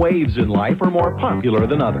 Some waves in life are more popular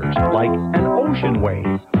than others, like an ocean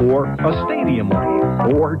wave, or a stadium wave,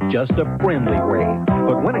 or just a friendly wave.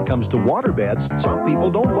 But when it comes to waterbeds, some people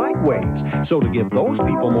don't like waves. So to give those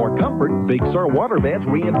people more comfort, Big Sur Waterbeds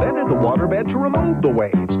reinvented the waterbed to remove the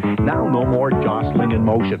waves. Now no more jostling in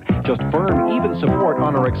motion, just firm, even support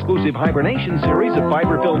on our exclusive hibernation series of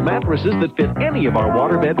fiber-filled mattresses that fit any of our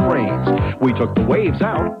waterbed frames. We took the waves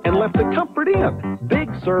out and left the comfort in. Big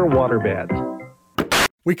Sur Waterbeds.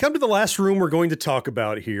 We come to the last room we're going to talk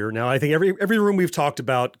about here. Now, I think every room we've talked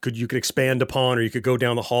about you could expand upon, or you could go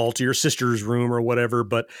down the hall to your sister's room or whatever.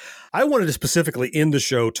 But I wanted to specifically end the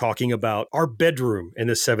show talking about our bedroom in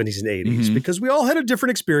the 70s and 80s, because we all had a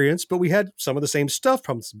different experience, but we had some of the same stuff,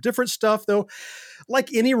 probably some different stuff, though.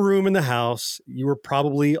 Like any room in the house, you were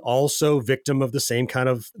probably also victim of the same kind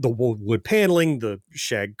of the wood paneling, the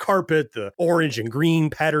shag carpet, the orange and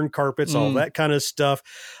green pattern carpets, all that kind of stuff.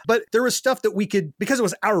 But there was stuff that we could, because it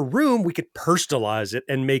was our room, we could personalize it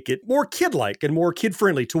and make it more kid-like and more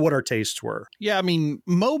kid-friendly to what our tastes were. Yeah, I mean,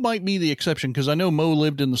 Mo might be the exception, because I know Mo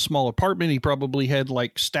lived in the small apartment. He probably had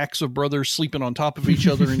like stacks of brothers sleeping on top of each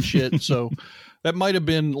other and shit. So that might have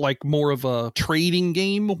been like more of a trading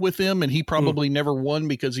game with him, and he probably never won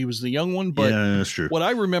because he was the young one. But yeah, that's true. What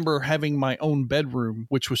I remember having my own bedroom,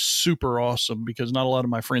 which was super awesome because not a lot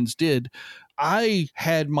of my friends did, I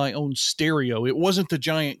had my own stereo. It wasn't the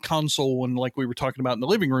giant console one like we were talking about in the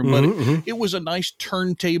living room, but it was a nice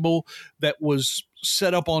turntable that was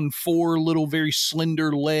set up on 4 little very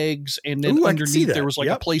slender legs, and then underneath there was like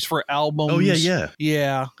a place for albums. Oh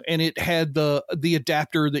yeah, and it had the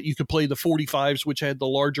adapter that you could play the 45s, which had the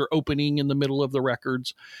larger opening in the middle of the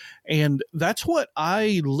records. And that's what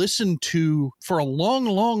I listened to for a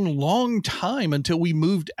long time until we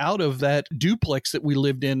moved out of that duplex that we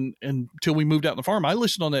lived in, until we moved out on the farm. I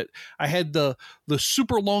listened on that. I had the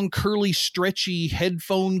super long, curly, stretchy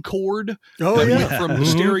headphone cord that went from the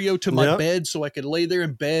stereo to my bed, so I could lay there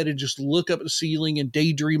in bed and just look up at the ceiling and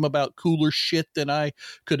daydream about cooler shit than I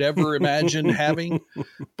could ever imagine having.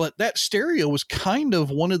 But that stereo was kind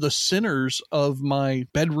of one of the centers of my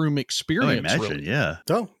bedroom experience. I imagine, really.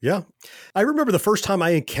 Oh, yeah. I remember the first time I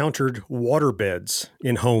encountered water beds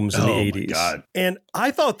in homes in the 80s. My God. And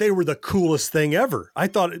I thought they were the coolest thing ever. I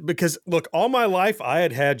thought, because look, all my life I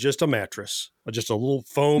had just a mattress, just a little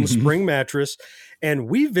foam spring mattress. And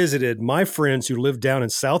we visited my friends who lived down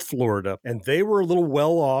in South Florida, and they were a little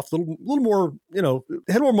well off, a little more,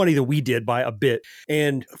 had more money than we did by a bit.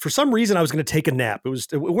 And for some reason, I was going to take a nap. We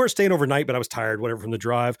weren't staying overnight, but I was tired, whatever, from the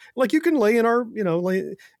drive. Like, you can lay in our,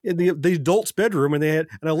 lay in the adult's bedroom, and I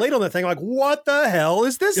laid on that thing, like, what the hell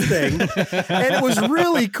is this thing? And it was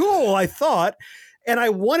really cool, I thought. And I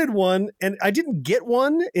wanted one, and I didn't get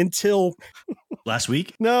one until last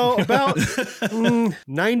week. No, about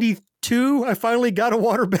 92. I finally got a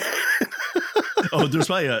water bed. Oh, there's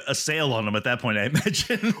probably a sale on them at that point, I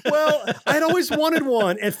imagine. Well, I'd always wanted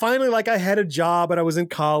one. And finally, like, I had a job and I was in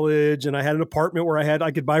college and I had an apartment where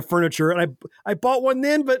I could buy furniture, and I bought one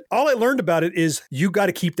then. But all I learned about it is you got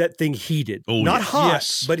to keep that thing heated. Not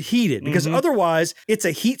hot, but heated. Because otherwise, it's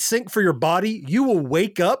a heat sink for your body. You will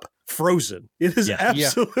wake up frozen. It is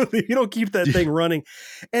absolutely, you don't keep that thing running.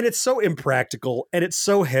 And it's so impractical, and it's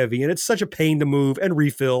so heavy, and it's such a pain to move and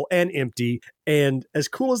refill and empty. And as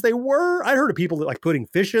cool as they were, I heard of people that like putting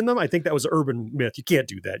fish in them. I think that was an urban myth. You can't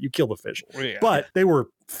do that. You kill the fish. Yeah. But they were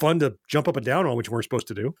fun to jump up and down on, which you weren't supposed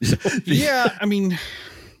to do. Yeah, I mean,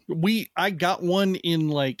 I got one in,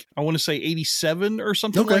 like, I want to say 87 or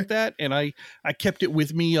something like that. And I kept it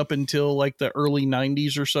with me up until like the early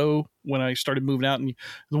 90s or so, when I started moving out. And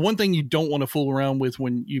the one thing you don't want to fool around with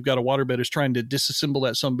when you've got a waterbed is trying to disassemble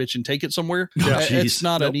that sumbitch and take it somewhere. It's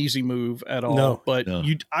not an easy move at all.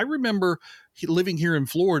 I remember living here in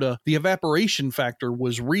Florida, the evaporation factor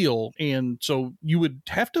was real. And so you would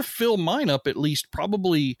have to fill mine up at least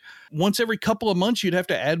probably once every couple of months. You'd have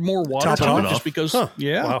to add more water to it just because.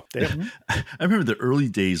 Wow. I remember the early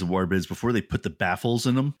days of waterbeds before they put the baffles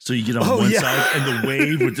in them. So you get on one side and the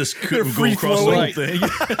wave would just go across the whole thing.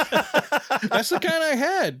 That's the kind I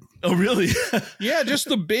had. Oh, really? Yeah, just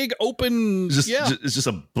the big open. It's just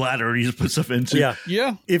a bladder you just put stuff into.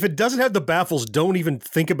 Yeah. If it doesn't have the baffles, don't even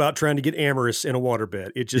think about trying to get amorous in a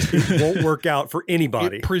waterbed. It won't work out for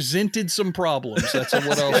anybody. It presented some problems. That's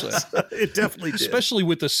what I'll say. It definitely did. Especially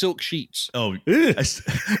with the silk sheets. Oh, I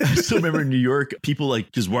still remember in New York, people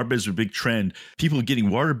because waterbeds were a big trend, people getting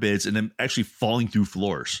waterbeds and then actually falling through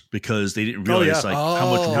floors because they didn't realize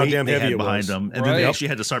how much weight they had behind them. And then they actually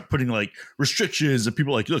had to start putting restrictions, and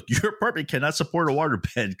people were like, look, your apartment cannot support a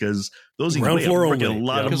waterbed because those things weigh a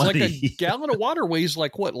lot of money. Like a gallon of water weighs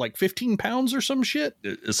like 15 pounds or some shit?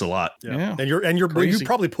 It's a lot. Yeah. And you're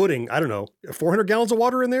probably putting, I don't know, 400 gallons of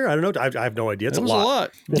water in there? I don't know. I have no idea. It's a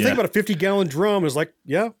lot. Well, think about a 50-gallon drum is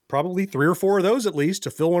probably 3 or 4 of those at least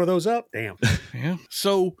to fill one of those up. Damn. Yeah.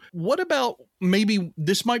 So what about maybe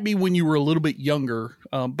this might be when you were a little bit younger,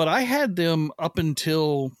 but I had them up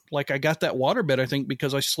until I got that waterbed, I think,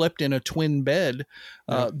 because I slept in a twin bed,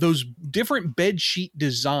 those different bed sheet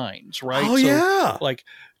designs, right? Oh, yeah.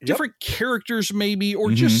 Different characters maybe, or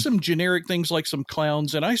just some generic things like some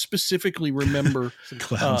clowns. And I specifically remember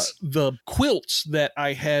the quilts that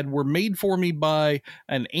I had were made for me by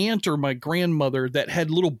an aunt or my grandmother that had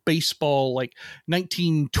little baseball,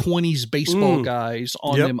 1920s baseball guys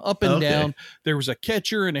on them up and down. There was a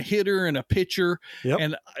catcher and a hitter and a pitcher.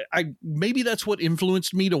 And I maybe that's what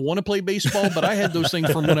influenced me to want to play baseball, but I had those things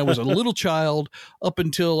from when I was a little child up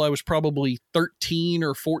until I was probably 13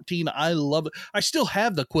 or 14. I love it. I still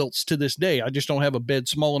have the quilts to this day. I just don't have a bed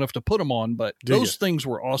small enough to put them on, but those things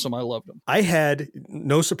were awesome. I loved them. I had,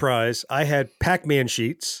 no surprise, I had Pac-Man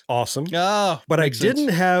sheets. Awesome. But I didn't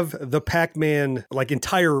have the Pac-Man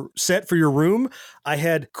entire set for your room. I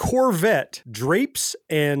had Corvette drapes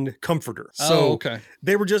and comforter. So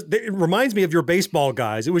they were it reminds me of your baseball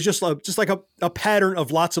guys. It was just like a pattern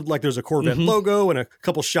of lots of there's a Corvette logo and a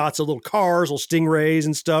couple shots of little cars, little Stingrays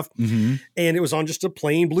and stuff. And it was on just a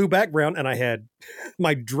plain blue background. And I had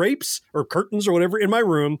my drapes or curtains or whatever in my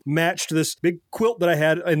room matched this big quilt that I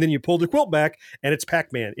had. And then you pull the quilt back and it's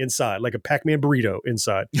Pac-Man inside, like a Pac-Man burrito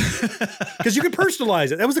inside. Because you could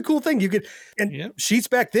personalize it. That was the cool thing. You could, sheets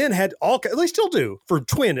back then had they still do, for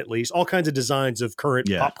twin at least, all kinds of designs of current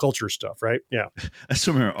pop culture stuff, right? Yeah. I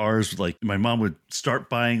still remember ours, my mom would start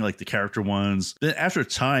buying the character ones. Then after a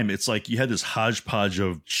time, it's you had this hodgepodge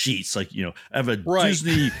of sheets. I have a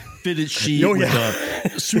Disney fitted sheet with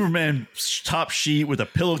a Superman top sheet with a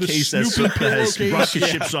pillowcase that has rocket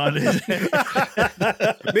ships on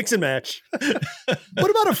it. Mix and match. What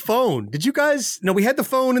about a phone? Did you guys, we had the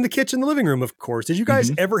phone in the kitchen, the living room, of course. Did you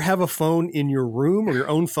guys ever have a phone in your room or your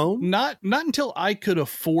own phone? Not until I could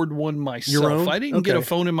afford one myself. I didn't get a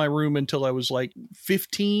phone in my room until I was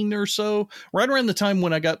 15 or so. Right around the time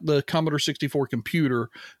when I got the Commodore 64 computer,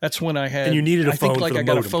 that's when I had. And you needed a phone. I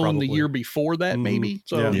got a phone the year before that, maybe.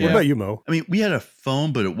 So What about you, Mo? I mean, we had a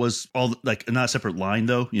phone, but it was all not a separate line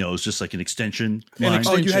though. It was just an extension line.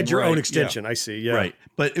 Oh, you had your own extension. I see. Yeah. Right.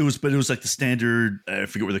 But it was the standard, I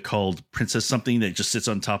forget what they're called, Princess something that just sits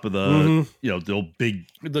on top of the, the old big.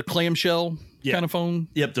 The clamshell kind of phone.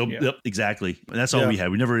 Yep, exactly. And that's all we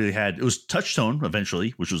had. We never really had. It was touch tone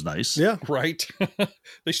eventually, which was nice. Yeah, right.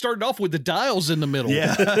 They started off with the dials in the middle.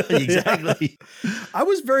 Yeah, exactly. I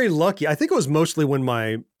was very lucky. I think it was mostly when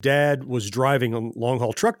my dad was driving on long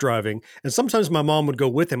haul truck driving, and sometimes my mom would go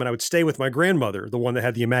with him, and I would stay with my grandmother, the one that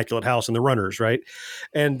had the immaculate house and the runners, right?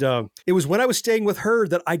 And it was when I was staying with her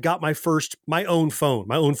that I got my own phone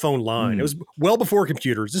line. It was well before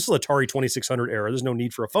computers. This is Atari 2600 era. There's no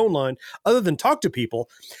need for a phone line other than talk to people.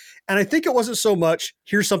 And I think it wasn't so much,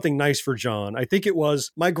 here's something nice for John. I think it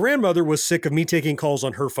was, my grandmother was sick of me taking calls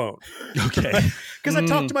on her phone. Okay. Because I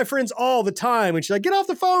talked to my friends all the time. And she's like, get off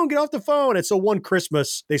the phone. And so one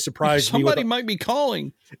Christmas, they surprised me. Somebody might be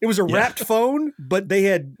calling. It was a wrapped phone, but they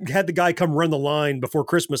had the guy come run the line before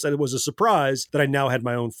Christmas. And it was a surprise that I now had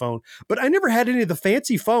my own phone. But I never had any of the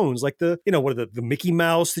fancy phones, like the Mickey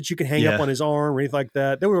Mouse that you can hang up on his arm or anything like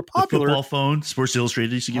that. They were popular. The football phone, Sports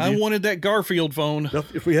Illustrated used to give you. I wanted that Garfield phone.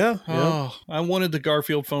 I wanted the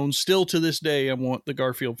Garfield phone. Still to this day, I want the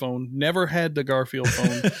Garfield phone. Never had the Garfield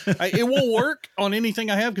phone. It won't work on anything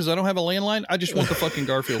I have because I don't have a landline. I just want the fucking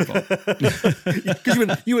Garfield phone.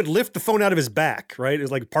 Because you would lift the phone out of his back, right? It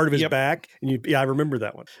was like part of his back. And I remember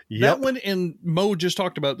that one. That one, and Mo just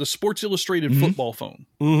talked about the Sports Illustrated football phone.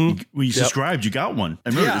 We subscribed. You got one. I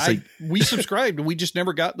remember. We subscribed. We just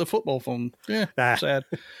never got the football phone. Yeah, sad.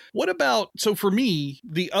 What about, so for me,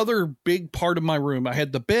 the other big part of my room, I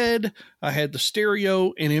had the bed bed, I had the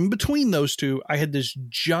stereo, and in between those two, I had this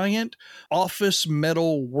giant office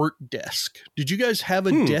metal work desk. Did you guys have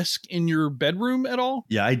a desk in your bedroom at all?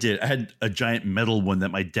 Yeah, I did. I had a giant metal one that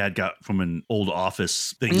my dad got from an old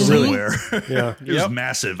office thing somewhere. Yeah. It was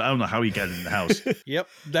massive. I don't know how he got it in the house. Yep.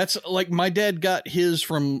 That's like my dad got his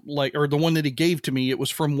from or the one that he gave to me. It was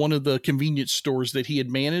from one of the convenience stores that he had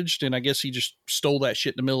managed. And I guess he just stole that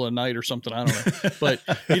shit in the middle of the night or something. I don't know. But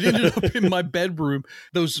it ended up in my bedroom.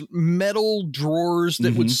 Those metal drawers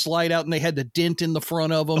that would slide out and they had the dent in the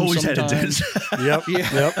front of them. Always sometimes. had a dent.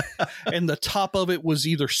 Yep. And the top of it was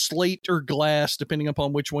either slate or glass, depending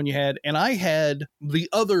upon which one you had. And I had the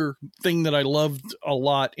other thing that I loved a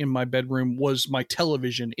lot in my bedroom was my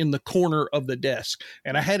television in the corner of the desk.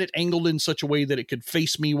 And I had it angled in such a way that it could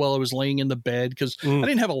face me while I was laying in the bed because I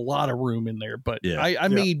didn't have a lot of room in there, but I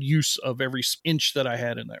made use of every inch that I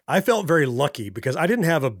had in there. I felt very lucky because I didn't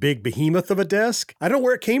have a big behemoth of a desk. I don't know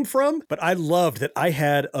where it came from, but I loved that I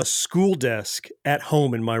had a school desk at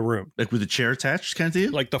home in my room. Like with a chair attached kind of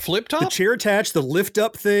thing? Like the flip top? The chair attached, the lift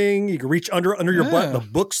up thing. You can reach under your butt, the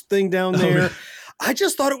books thing down there. I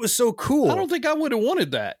just thought it was so cool. I don't think I would have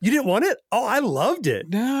wanted that. You didn't want it? Oh, I loved it.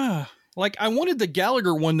 Nah. Like, I wanted the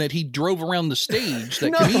Gallagher one that he drove around the stage,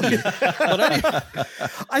 that comedian. But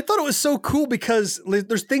I thought it was so cool because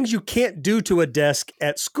there's things you can't do to a desk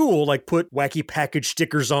at school, like put wacky package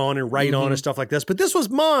stickers on and write on and stuff like this. But this was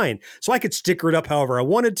mine. So I could sticker it up however I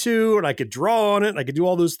wanted to, and I could draw on it, and I could do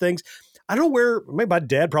all those things. I don't know where, maybe my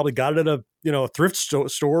dad probably got it at a thrift store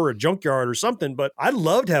or a junkyard or something, but I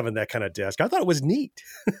loved having that kind of desk. I thought it was neat.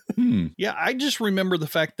 Yeah, I just remember the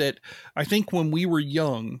fact that I think when we were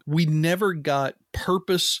young, we never got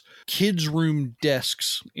purpose kids' room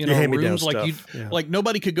desks in our rooms. Like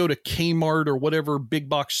nobody could go to Kmart or whatever big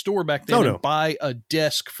box store back then and buy a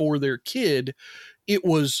desk for their kid. It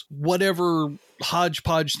was whatever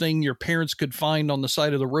hodgepodge thing your parents could find on the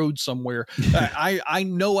side of the road somewhere. I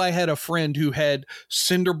know I had a friend who had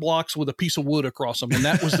cinder blocks with a piece of wood across them, and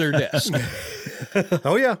that was their desk.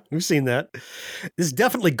 Oh, yeah. We've seen that. It's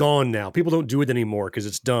definitely gone now. People don't do it anymore because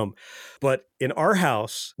it's dumb. But in our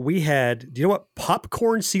house, we had, do you know what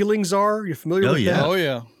popcorn ceilings are? You familiar with that? Oh,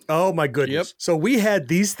 yeah. Oh, my goodness. Yep. So we had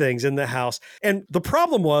these things in the house. And the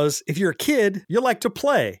problem was, if you're a kid, you like to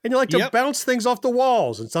play and you like to bounce things off the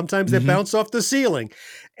walls. And sometimes they bounce off the ceiling.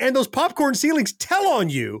 And those popcorn ceilings tell on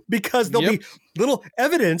you because there'll be little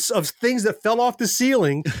evidence of things that fell off the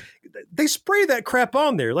ceiling. They spray that crap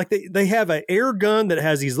on there. Like they have an air gun that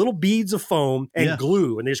has these little beads of foam and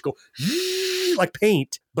glue. And they just go like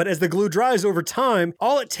paint. But as the glue dries over time,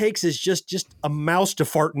 all it takes is just a mouse to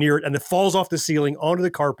fart near it and it falls off the ceiling onto the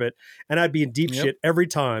carpet. And I'd be in deep shit every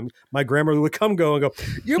time. My grandmother would come and go,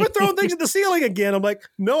 you've been throwing things at the ceiling again. I'm like,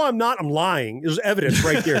 no, I'm not. I'm lying. There's evidence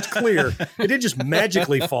right there. It's clear. It didn't just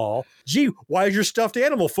magically fall. Gee, why is your stuffed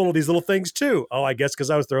animal full of these little things too? Oh, I guess because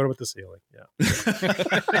I was throwing them at the ceiling. Yeah.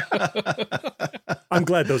 I'm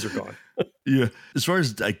glad those are gone. Yeah. As far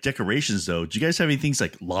as like decorations though, do you guys have any things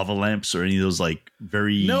like lava lamps or any of those like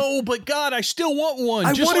very... No, but God, I still want one.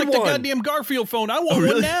 I just wanted like the one. goddamn Garfield phone. I want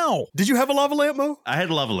one now. Did you have a lava lamp, Mo? I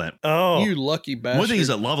had a lava lamp. Oh. You lucky bastard. One thing is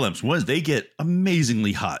that lava lamps, they get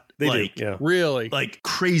amazingly hot. They do, yeah. Really? Like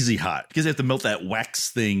crazy hot because they have to melt that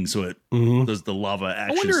wax thing so it does the lava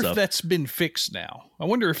action stuff. I wonder if that's been fixed now. I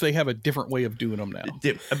wonder if they have a different way of doing them now.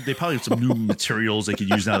 They probably have some new materials they could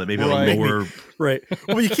use now that maybe a lower... Right.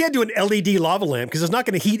 Well, you can't do an LED lava lamp because it's not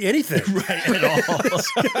going to heat anything. Right, at all.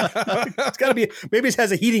 It's got to be... Maybe it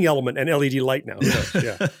has a heating element and LED light now.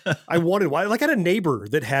 Yeah. I wanted one. Like I had a neighbor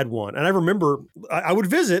that had one. And I remember I would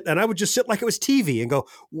visit and I would just sit like it was TV and go,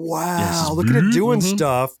 wow, look at it doing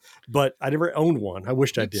stuff. But I never owned one. I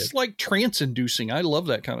wished I did. It's like trance-inducing. I love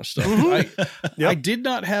that kind of stuff. I did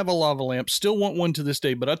not have a lava lamp. Still want one to this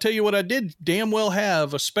day. But I'll tell you what I did damn well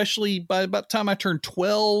have, especially by about the time I turned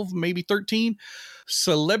 12, maybe 13,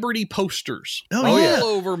 celebrity posters all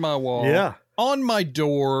over my wall. Yeah. On my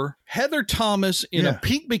door, Heather Thomas in a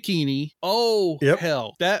pink bikini. Oh,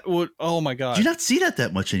 hell. That would, oh my God. Do you not see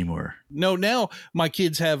that much anymore? No, now my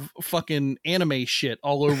kids have fucking anime shit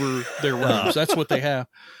all over their rooms. That's what they have.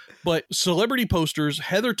 But celebrity posters,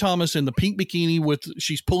 Heather Thomas in the pink bikini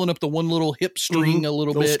she's pulling up the one little hip string a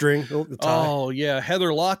little bit. String, the tie. Oh, yeah. Heather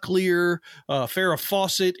Locklear, Farrah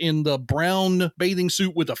Fawcett in the brown bathing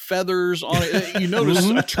suit with the feathers on it. You notice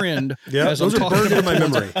a trend. Yeah, those are burned into my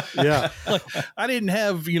memory. Yeah. Like, I didn't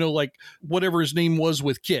have, like whatever his name was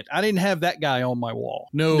with Kit. I didn't have that guy on my wall.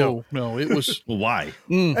 No, it was. Well, why?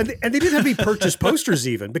 And they didn't have any purchase posters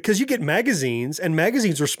even because you get magazines and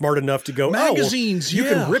magazines are smart enough to go, magazines, you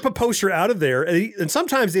can rip a poster out of there, and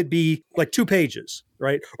sometimes it'd be like 2 pages,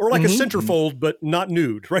 right? Or like a centerfold, but not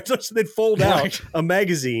nude, right? So they'd fold out a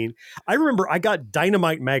magazine. I remember I got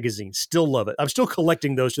Dynamite magazine, still love it. I'm still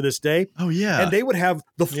collecting those to this day. Oh, yeah. And they would have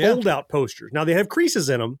the fold out posters. Now they have creases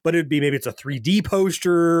in them, but it'd be maybe it's a 3D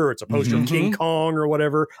poster or it's a poster of King Kong or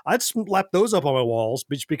whatever. I'd slap those up on my walls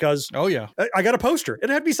just because I got a poster. It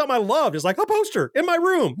had to be something I loved. It's like a poster in my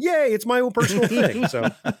room. Yay, it's my own personal thing. So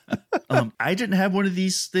I didn't have one of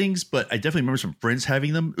these things, but I definitely remember some friends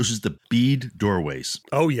having them. It was just the bead doorways.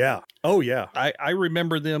 Oh, yeah. Oh, yeah. I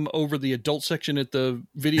remember them over the adult section at the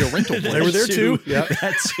video rental place. They were there too. Yeah,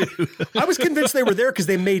 that too. I was convinced they were there because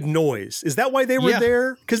they made noise. Is that why they were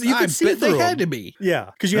there? Because you could see through they them. had to be.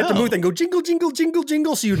 Yeah, because you had to move and go jingle, jingle, jingle,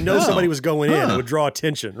 jingle, so you know somebody was going in. It would draw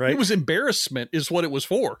attention, right? It was embarrassment is what it was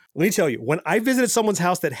for. Let me tell you, when I visited someone's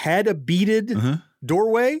house that had a beaded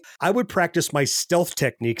doorway, I would practice my stealth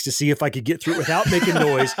techniques to see if I could get through it without making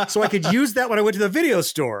noise so I could use that when I went to the video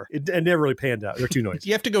store. It never really panned out. They're too noisy.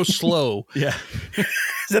 You have to go slow. Yeah. Is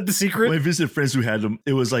that the secret? When I visited friends who had them,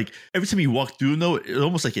 it was like every time you walked through them, though, it was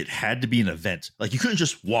almost like it had to be an event. Like you couldn't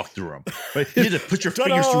just walk through them. Right? You had to put your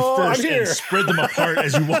fingers through first and spread them apart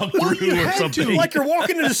as you walk through or something. Like you're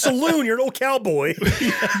walking in a saloon, you're an old cowboy.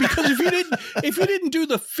 Because if you didn't do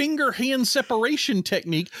the finger hand separation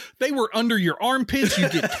technique, they were under your armpits. You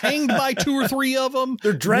get hanged by 2 or 3 of them.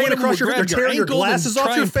 They're dragging across your, they're tearing your glasses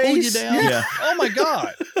off your face. Yeah. Oh my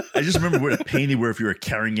God. I just remember what a pain they were if you were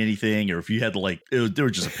carrying anything or if you had to they were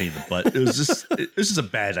just a pain in the butt. It was just a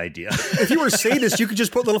bad idea. If you were a sadist, you could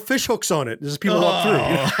just put little fish hooks on it as people walk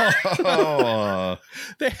through.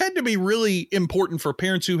 They had to be really important for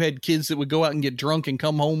parents who had kids that would go out and get drunk and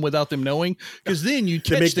come home without them knowing. Because then you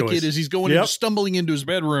catch the kid as he's going into, stumbling into his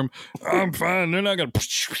bedroom. I'm fine. They're not going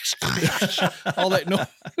to all that. No.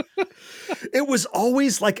 It was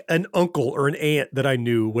always like an uncle or an aunt that I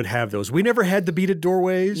knew would have those. We never had the beaded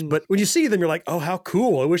doorways, but when you see them, you're like, oh, how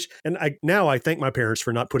cool. I wish. And now I thank my parents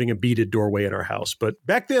for not putting a beaded doorway in our house. But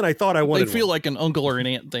back then I thought I wanted They feel like an uncle or an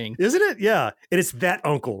aunt thing. Isn't it? Yeah. And it's that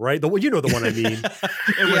uncle, right? You know the one I mean.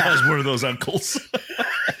 Everyone has one of those uncles.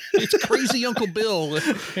 It's crazy Uncle Bill.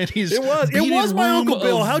 And he's it was my Uncle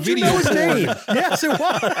Bill. How'd you know his name? Yes, it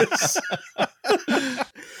was.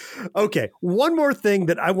 Okay, one more thing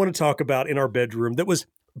that I want to talk about in our bedroom that was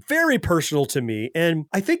very personal to me. And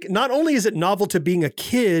I think not only is it novel to being a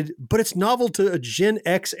kid, but it's novel to a Gen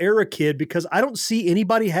X era kid because I don't see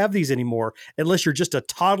anybody have these anymore unless you're just a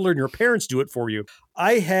toddler and your parents do it for you.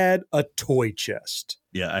 I had a toy chest.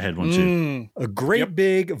 Yeah, I had one too. A great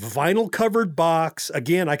big vinyl covered box.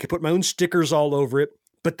 Again, I could put my own stickers all over it.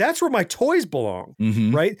 But that's where my toys belong,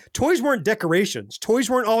 right? Toys weren't decorations. Toys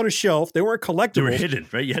weren't all on a shelf. They weren't collectibles. They were hidden,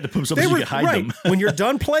 right? You had to put something so you could hide them. When you're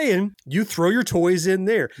done playing, you throw your toys in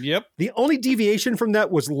there. Yep. The only deviation from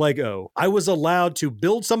that was Lego. I was allowed to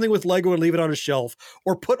build something with Lego and leave it on a shelf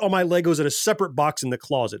or put all my Legos in a separate box in the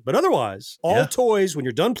closet. But otherwise, all toys, when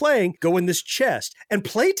you're done playing, go in this chest. And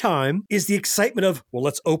playtime is the excitement of, well,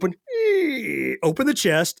 let's open the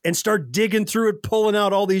chest and start digging through it, pulling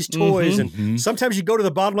out all these toys. And sometimes you go to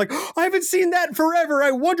the bottom like, oh, I haven't seen that in forever.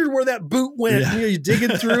 I wondered where that boot went. Yeah. You're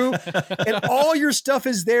digging through and all your stuff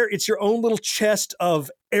is there. It's your own little chest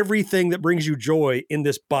of everything that brings you joy in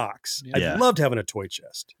this box. I loved having a toy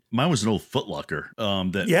chest. Mine was an old Foot Locker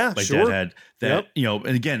that my dad had that,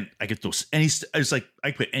 and again, I could throw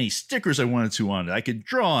I could put any stickers I wanted to on it. I could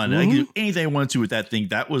draw on it. I could do anything I wanted to with that thing.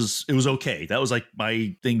 It was okay. That was like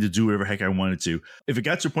my thing to do whatever heck I wanted to. If it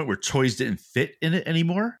got to a point where toys didn't fit in it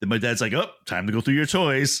anymore, then my dad's like, oh, time to go through your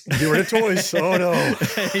toys. Get rid of toys. Oh no.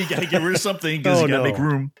 You got to get rid of something because you got to make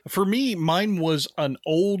room. For me, mine was an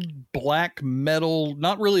old black metal,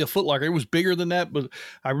 not really a Foot Locker. It was bigger than that, but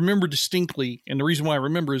I remember distinctly. And the reason why I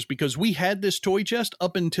remember is because we had this toy chest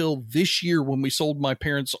up until this year when we sold my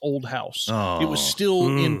parents' old house. It was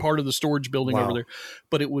still in part of the storage building over there,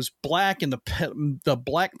 but it was black and the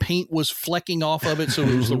black paint was flecking off of it. So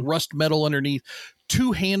it was the rust metal underneath.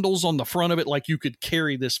 2 handles on the front of it, like you could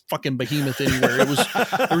carry this fucking behemoth anywhere. There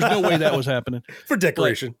was no way that was happening for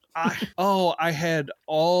decoration. I had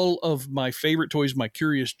all of my favorite toys, my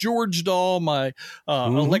Curious George doll, my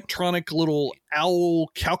electronic little owl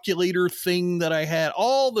calculator thing that I had,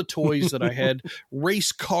 all the toys that I had,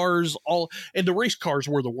 race cars, and the race cars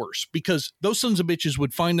were the worst because those sons of bitches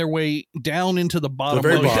would find their way down into the bottom.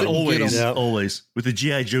 Always with the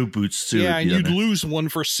G.I. Joe boots too. Yeah, and you'd lose one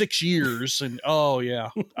for 6 years. And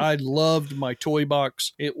I loved my toy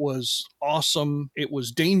box. It was awesome. It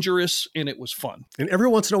was dangerous and it was fun. And every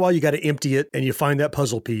once in a while you got to empty it and you find that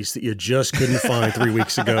puzzle piece that you just couldn't find 3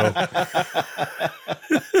 weeks ago.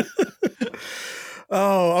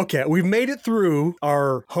 Oh, okay. We've made it through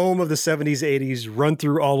our home of the 70s, 80s, run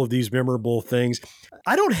through all of these memorable things.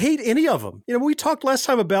 I don't hate any of them. You know, we talked last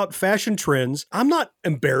time about fashion trends. I'm not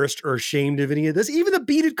embarrassed or ashamed of any of this. Even the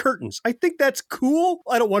beaded curtains. I think that's cool.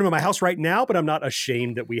 I don't want them in my house right now, but I'm not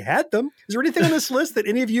ashamed that we had them. Is there anything on this list that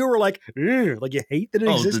any of you were like you hate that it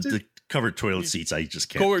existed? The covered toilet seats, I just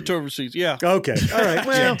can't. Covered toilet seats, yeah. Okay, all right.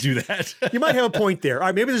 Well, can't do that. You might have a point there. All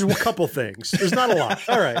right, maybe there's a couple things. There's not a lot.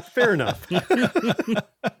 All right, fair enough.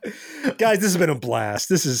 Guys, this has been a blast.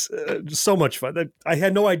 This is so much fun. I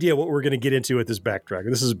had no idea what we're going to get into at this backtrack.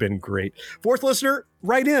 This has been great. Fourth listener,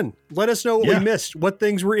 write in. Let us know what we missed. What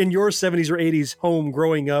things were in your 70s or 80s home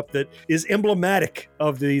growing up that is emblematic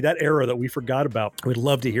of that era that we forgot about. We'd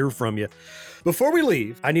love to hear from you. Before we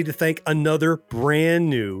leave, I need to thank another brand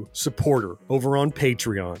new supporter over on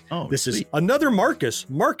Patreon. Oh, this is another Marcus.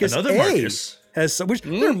 Another A. Marcus.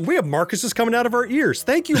 We have Marcuses coming out of our ears.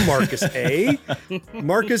 Thank you, Marcus A.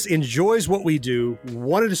 Marcus enjoys what we do,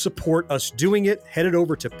 wanted to support us doing it, headed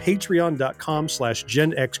over to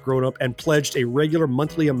patreon.com/GenXGrownUp and pledged a regular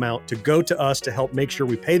monthly amount to go to us to help make sure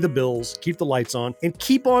we pay the bills, keep the lights on, and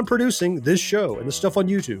keep on producing this show and the stuff on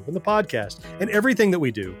YouTube and the podcast and everything that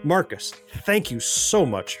we do. Marcus, thank you so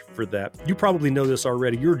much for that. You probably know this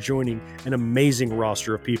already. You're joining an amazing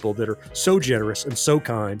roster of people that are so generous and so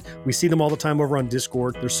kind. We see them all the time over on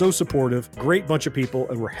Discord. They're so supportive, great bunch of people,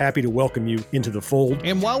 and we're happy to welcome you into the fold.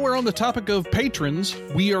 And while we're on the topic of patrons,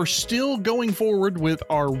 we are still going forward with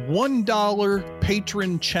our $1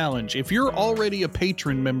 patron challenge. If you're already a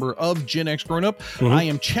patron member of Gen X Grown Up, I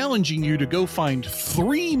am challenging you to go find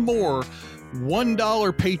 3 more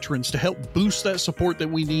 $1 patrons to help boost that support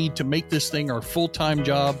that we need to make this thing our full-time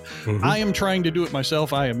job. I am trying to do it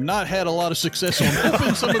myself. I have not had a lot of success, so I'm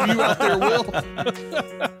hoping some of you out there will.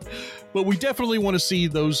 But we definitely want to see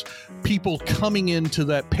those people coming into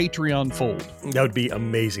that Patreon fold. That would be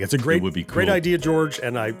amazing. It's a great, great idea, George,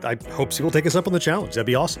 and I hope you will take us up on the challenge. That'd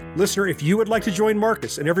be awesome. Listener, if you would like to join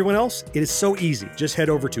Marcus and everyone else, it is so easy. Just head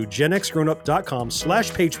over to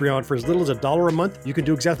genxgrownup.com/Patreon for as little as $1 a month. You can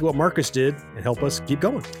do exactly what Marcus did and help us keep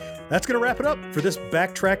going. That's going to wrap it up for this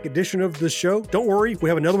backtrack edition of the show. Don't worry, we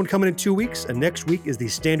have another one coming in 2 weeks, and next week is the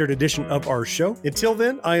standard edition of our show. Until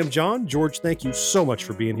then, I am John. George, thank you so much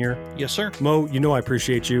for being here. Yes, sir. Mo, you know I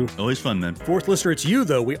appreciate you. Always fun, man. Fourth listener, it's you,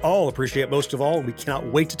 though. We all appreciate most of all, and we cannot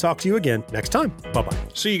wait to talk to you again next time. Bye-bye.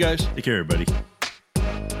 See you guys. Take care, everybody.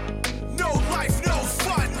 No life, no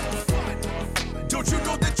fun. Don't you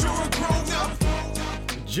know that you're a grown-up?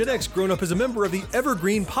 Gen X Grown Up is a member of the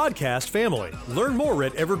Evergreen Podcast family. Learn more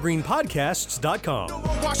at evergreenpodcasts.com. No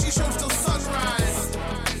more watching shows till sunrise.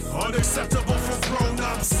 Unacceptable for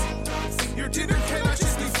grown-ups. Your dinner cannot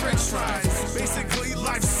just be French fries. Basically,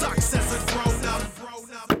 life sucks as a grown-up.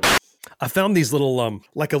 I found these little,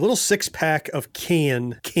 like a little 6-pack of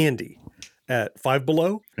canned candy at Five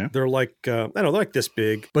Below. Yeah. They're like, I don't know, they're like this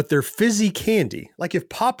big, but they're fizzy candy. Like if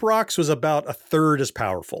Pop Rocks was about a third as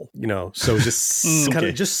powerful, you know, so just kind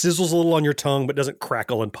of just sizzles a little on your tongue, but doesn't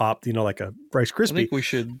crackle and pop, you know, like a Rice Krispie. I think we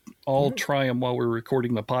should all try them while we're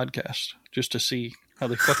recording the podcast just to see how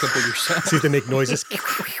they fuck up with your sound. See if they make noises.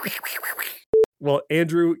 Well,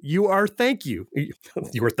 Andrew, you are thank you. You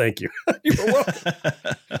are thank you. You are welcome.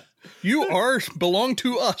 You belong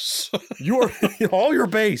to us. You are all your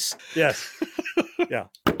base. Yes. Yeah.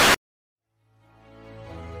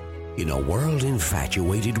 In a world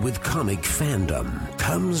infatuated with comic fandom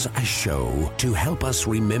comes a show to help us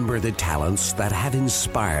remember the talents that have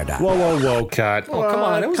inspired us. Whoa, cut. Oh, come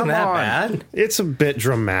on. It wasn't that bad. It's a bit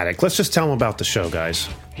dramatic. Let's just tell them about the show, guys.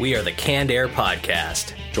 We are the Canned Air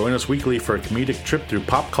Podcast. Join us weekly for a comedic trip through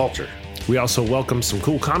pop culture. We also welcome some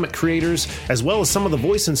cool comic creators, as well as some of the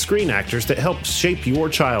voice and screen actors that helped shape your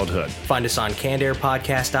childhood. Find us on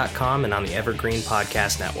cannedairpodcast.com and on the Evergreen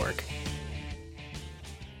Podcast Network.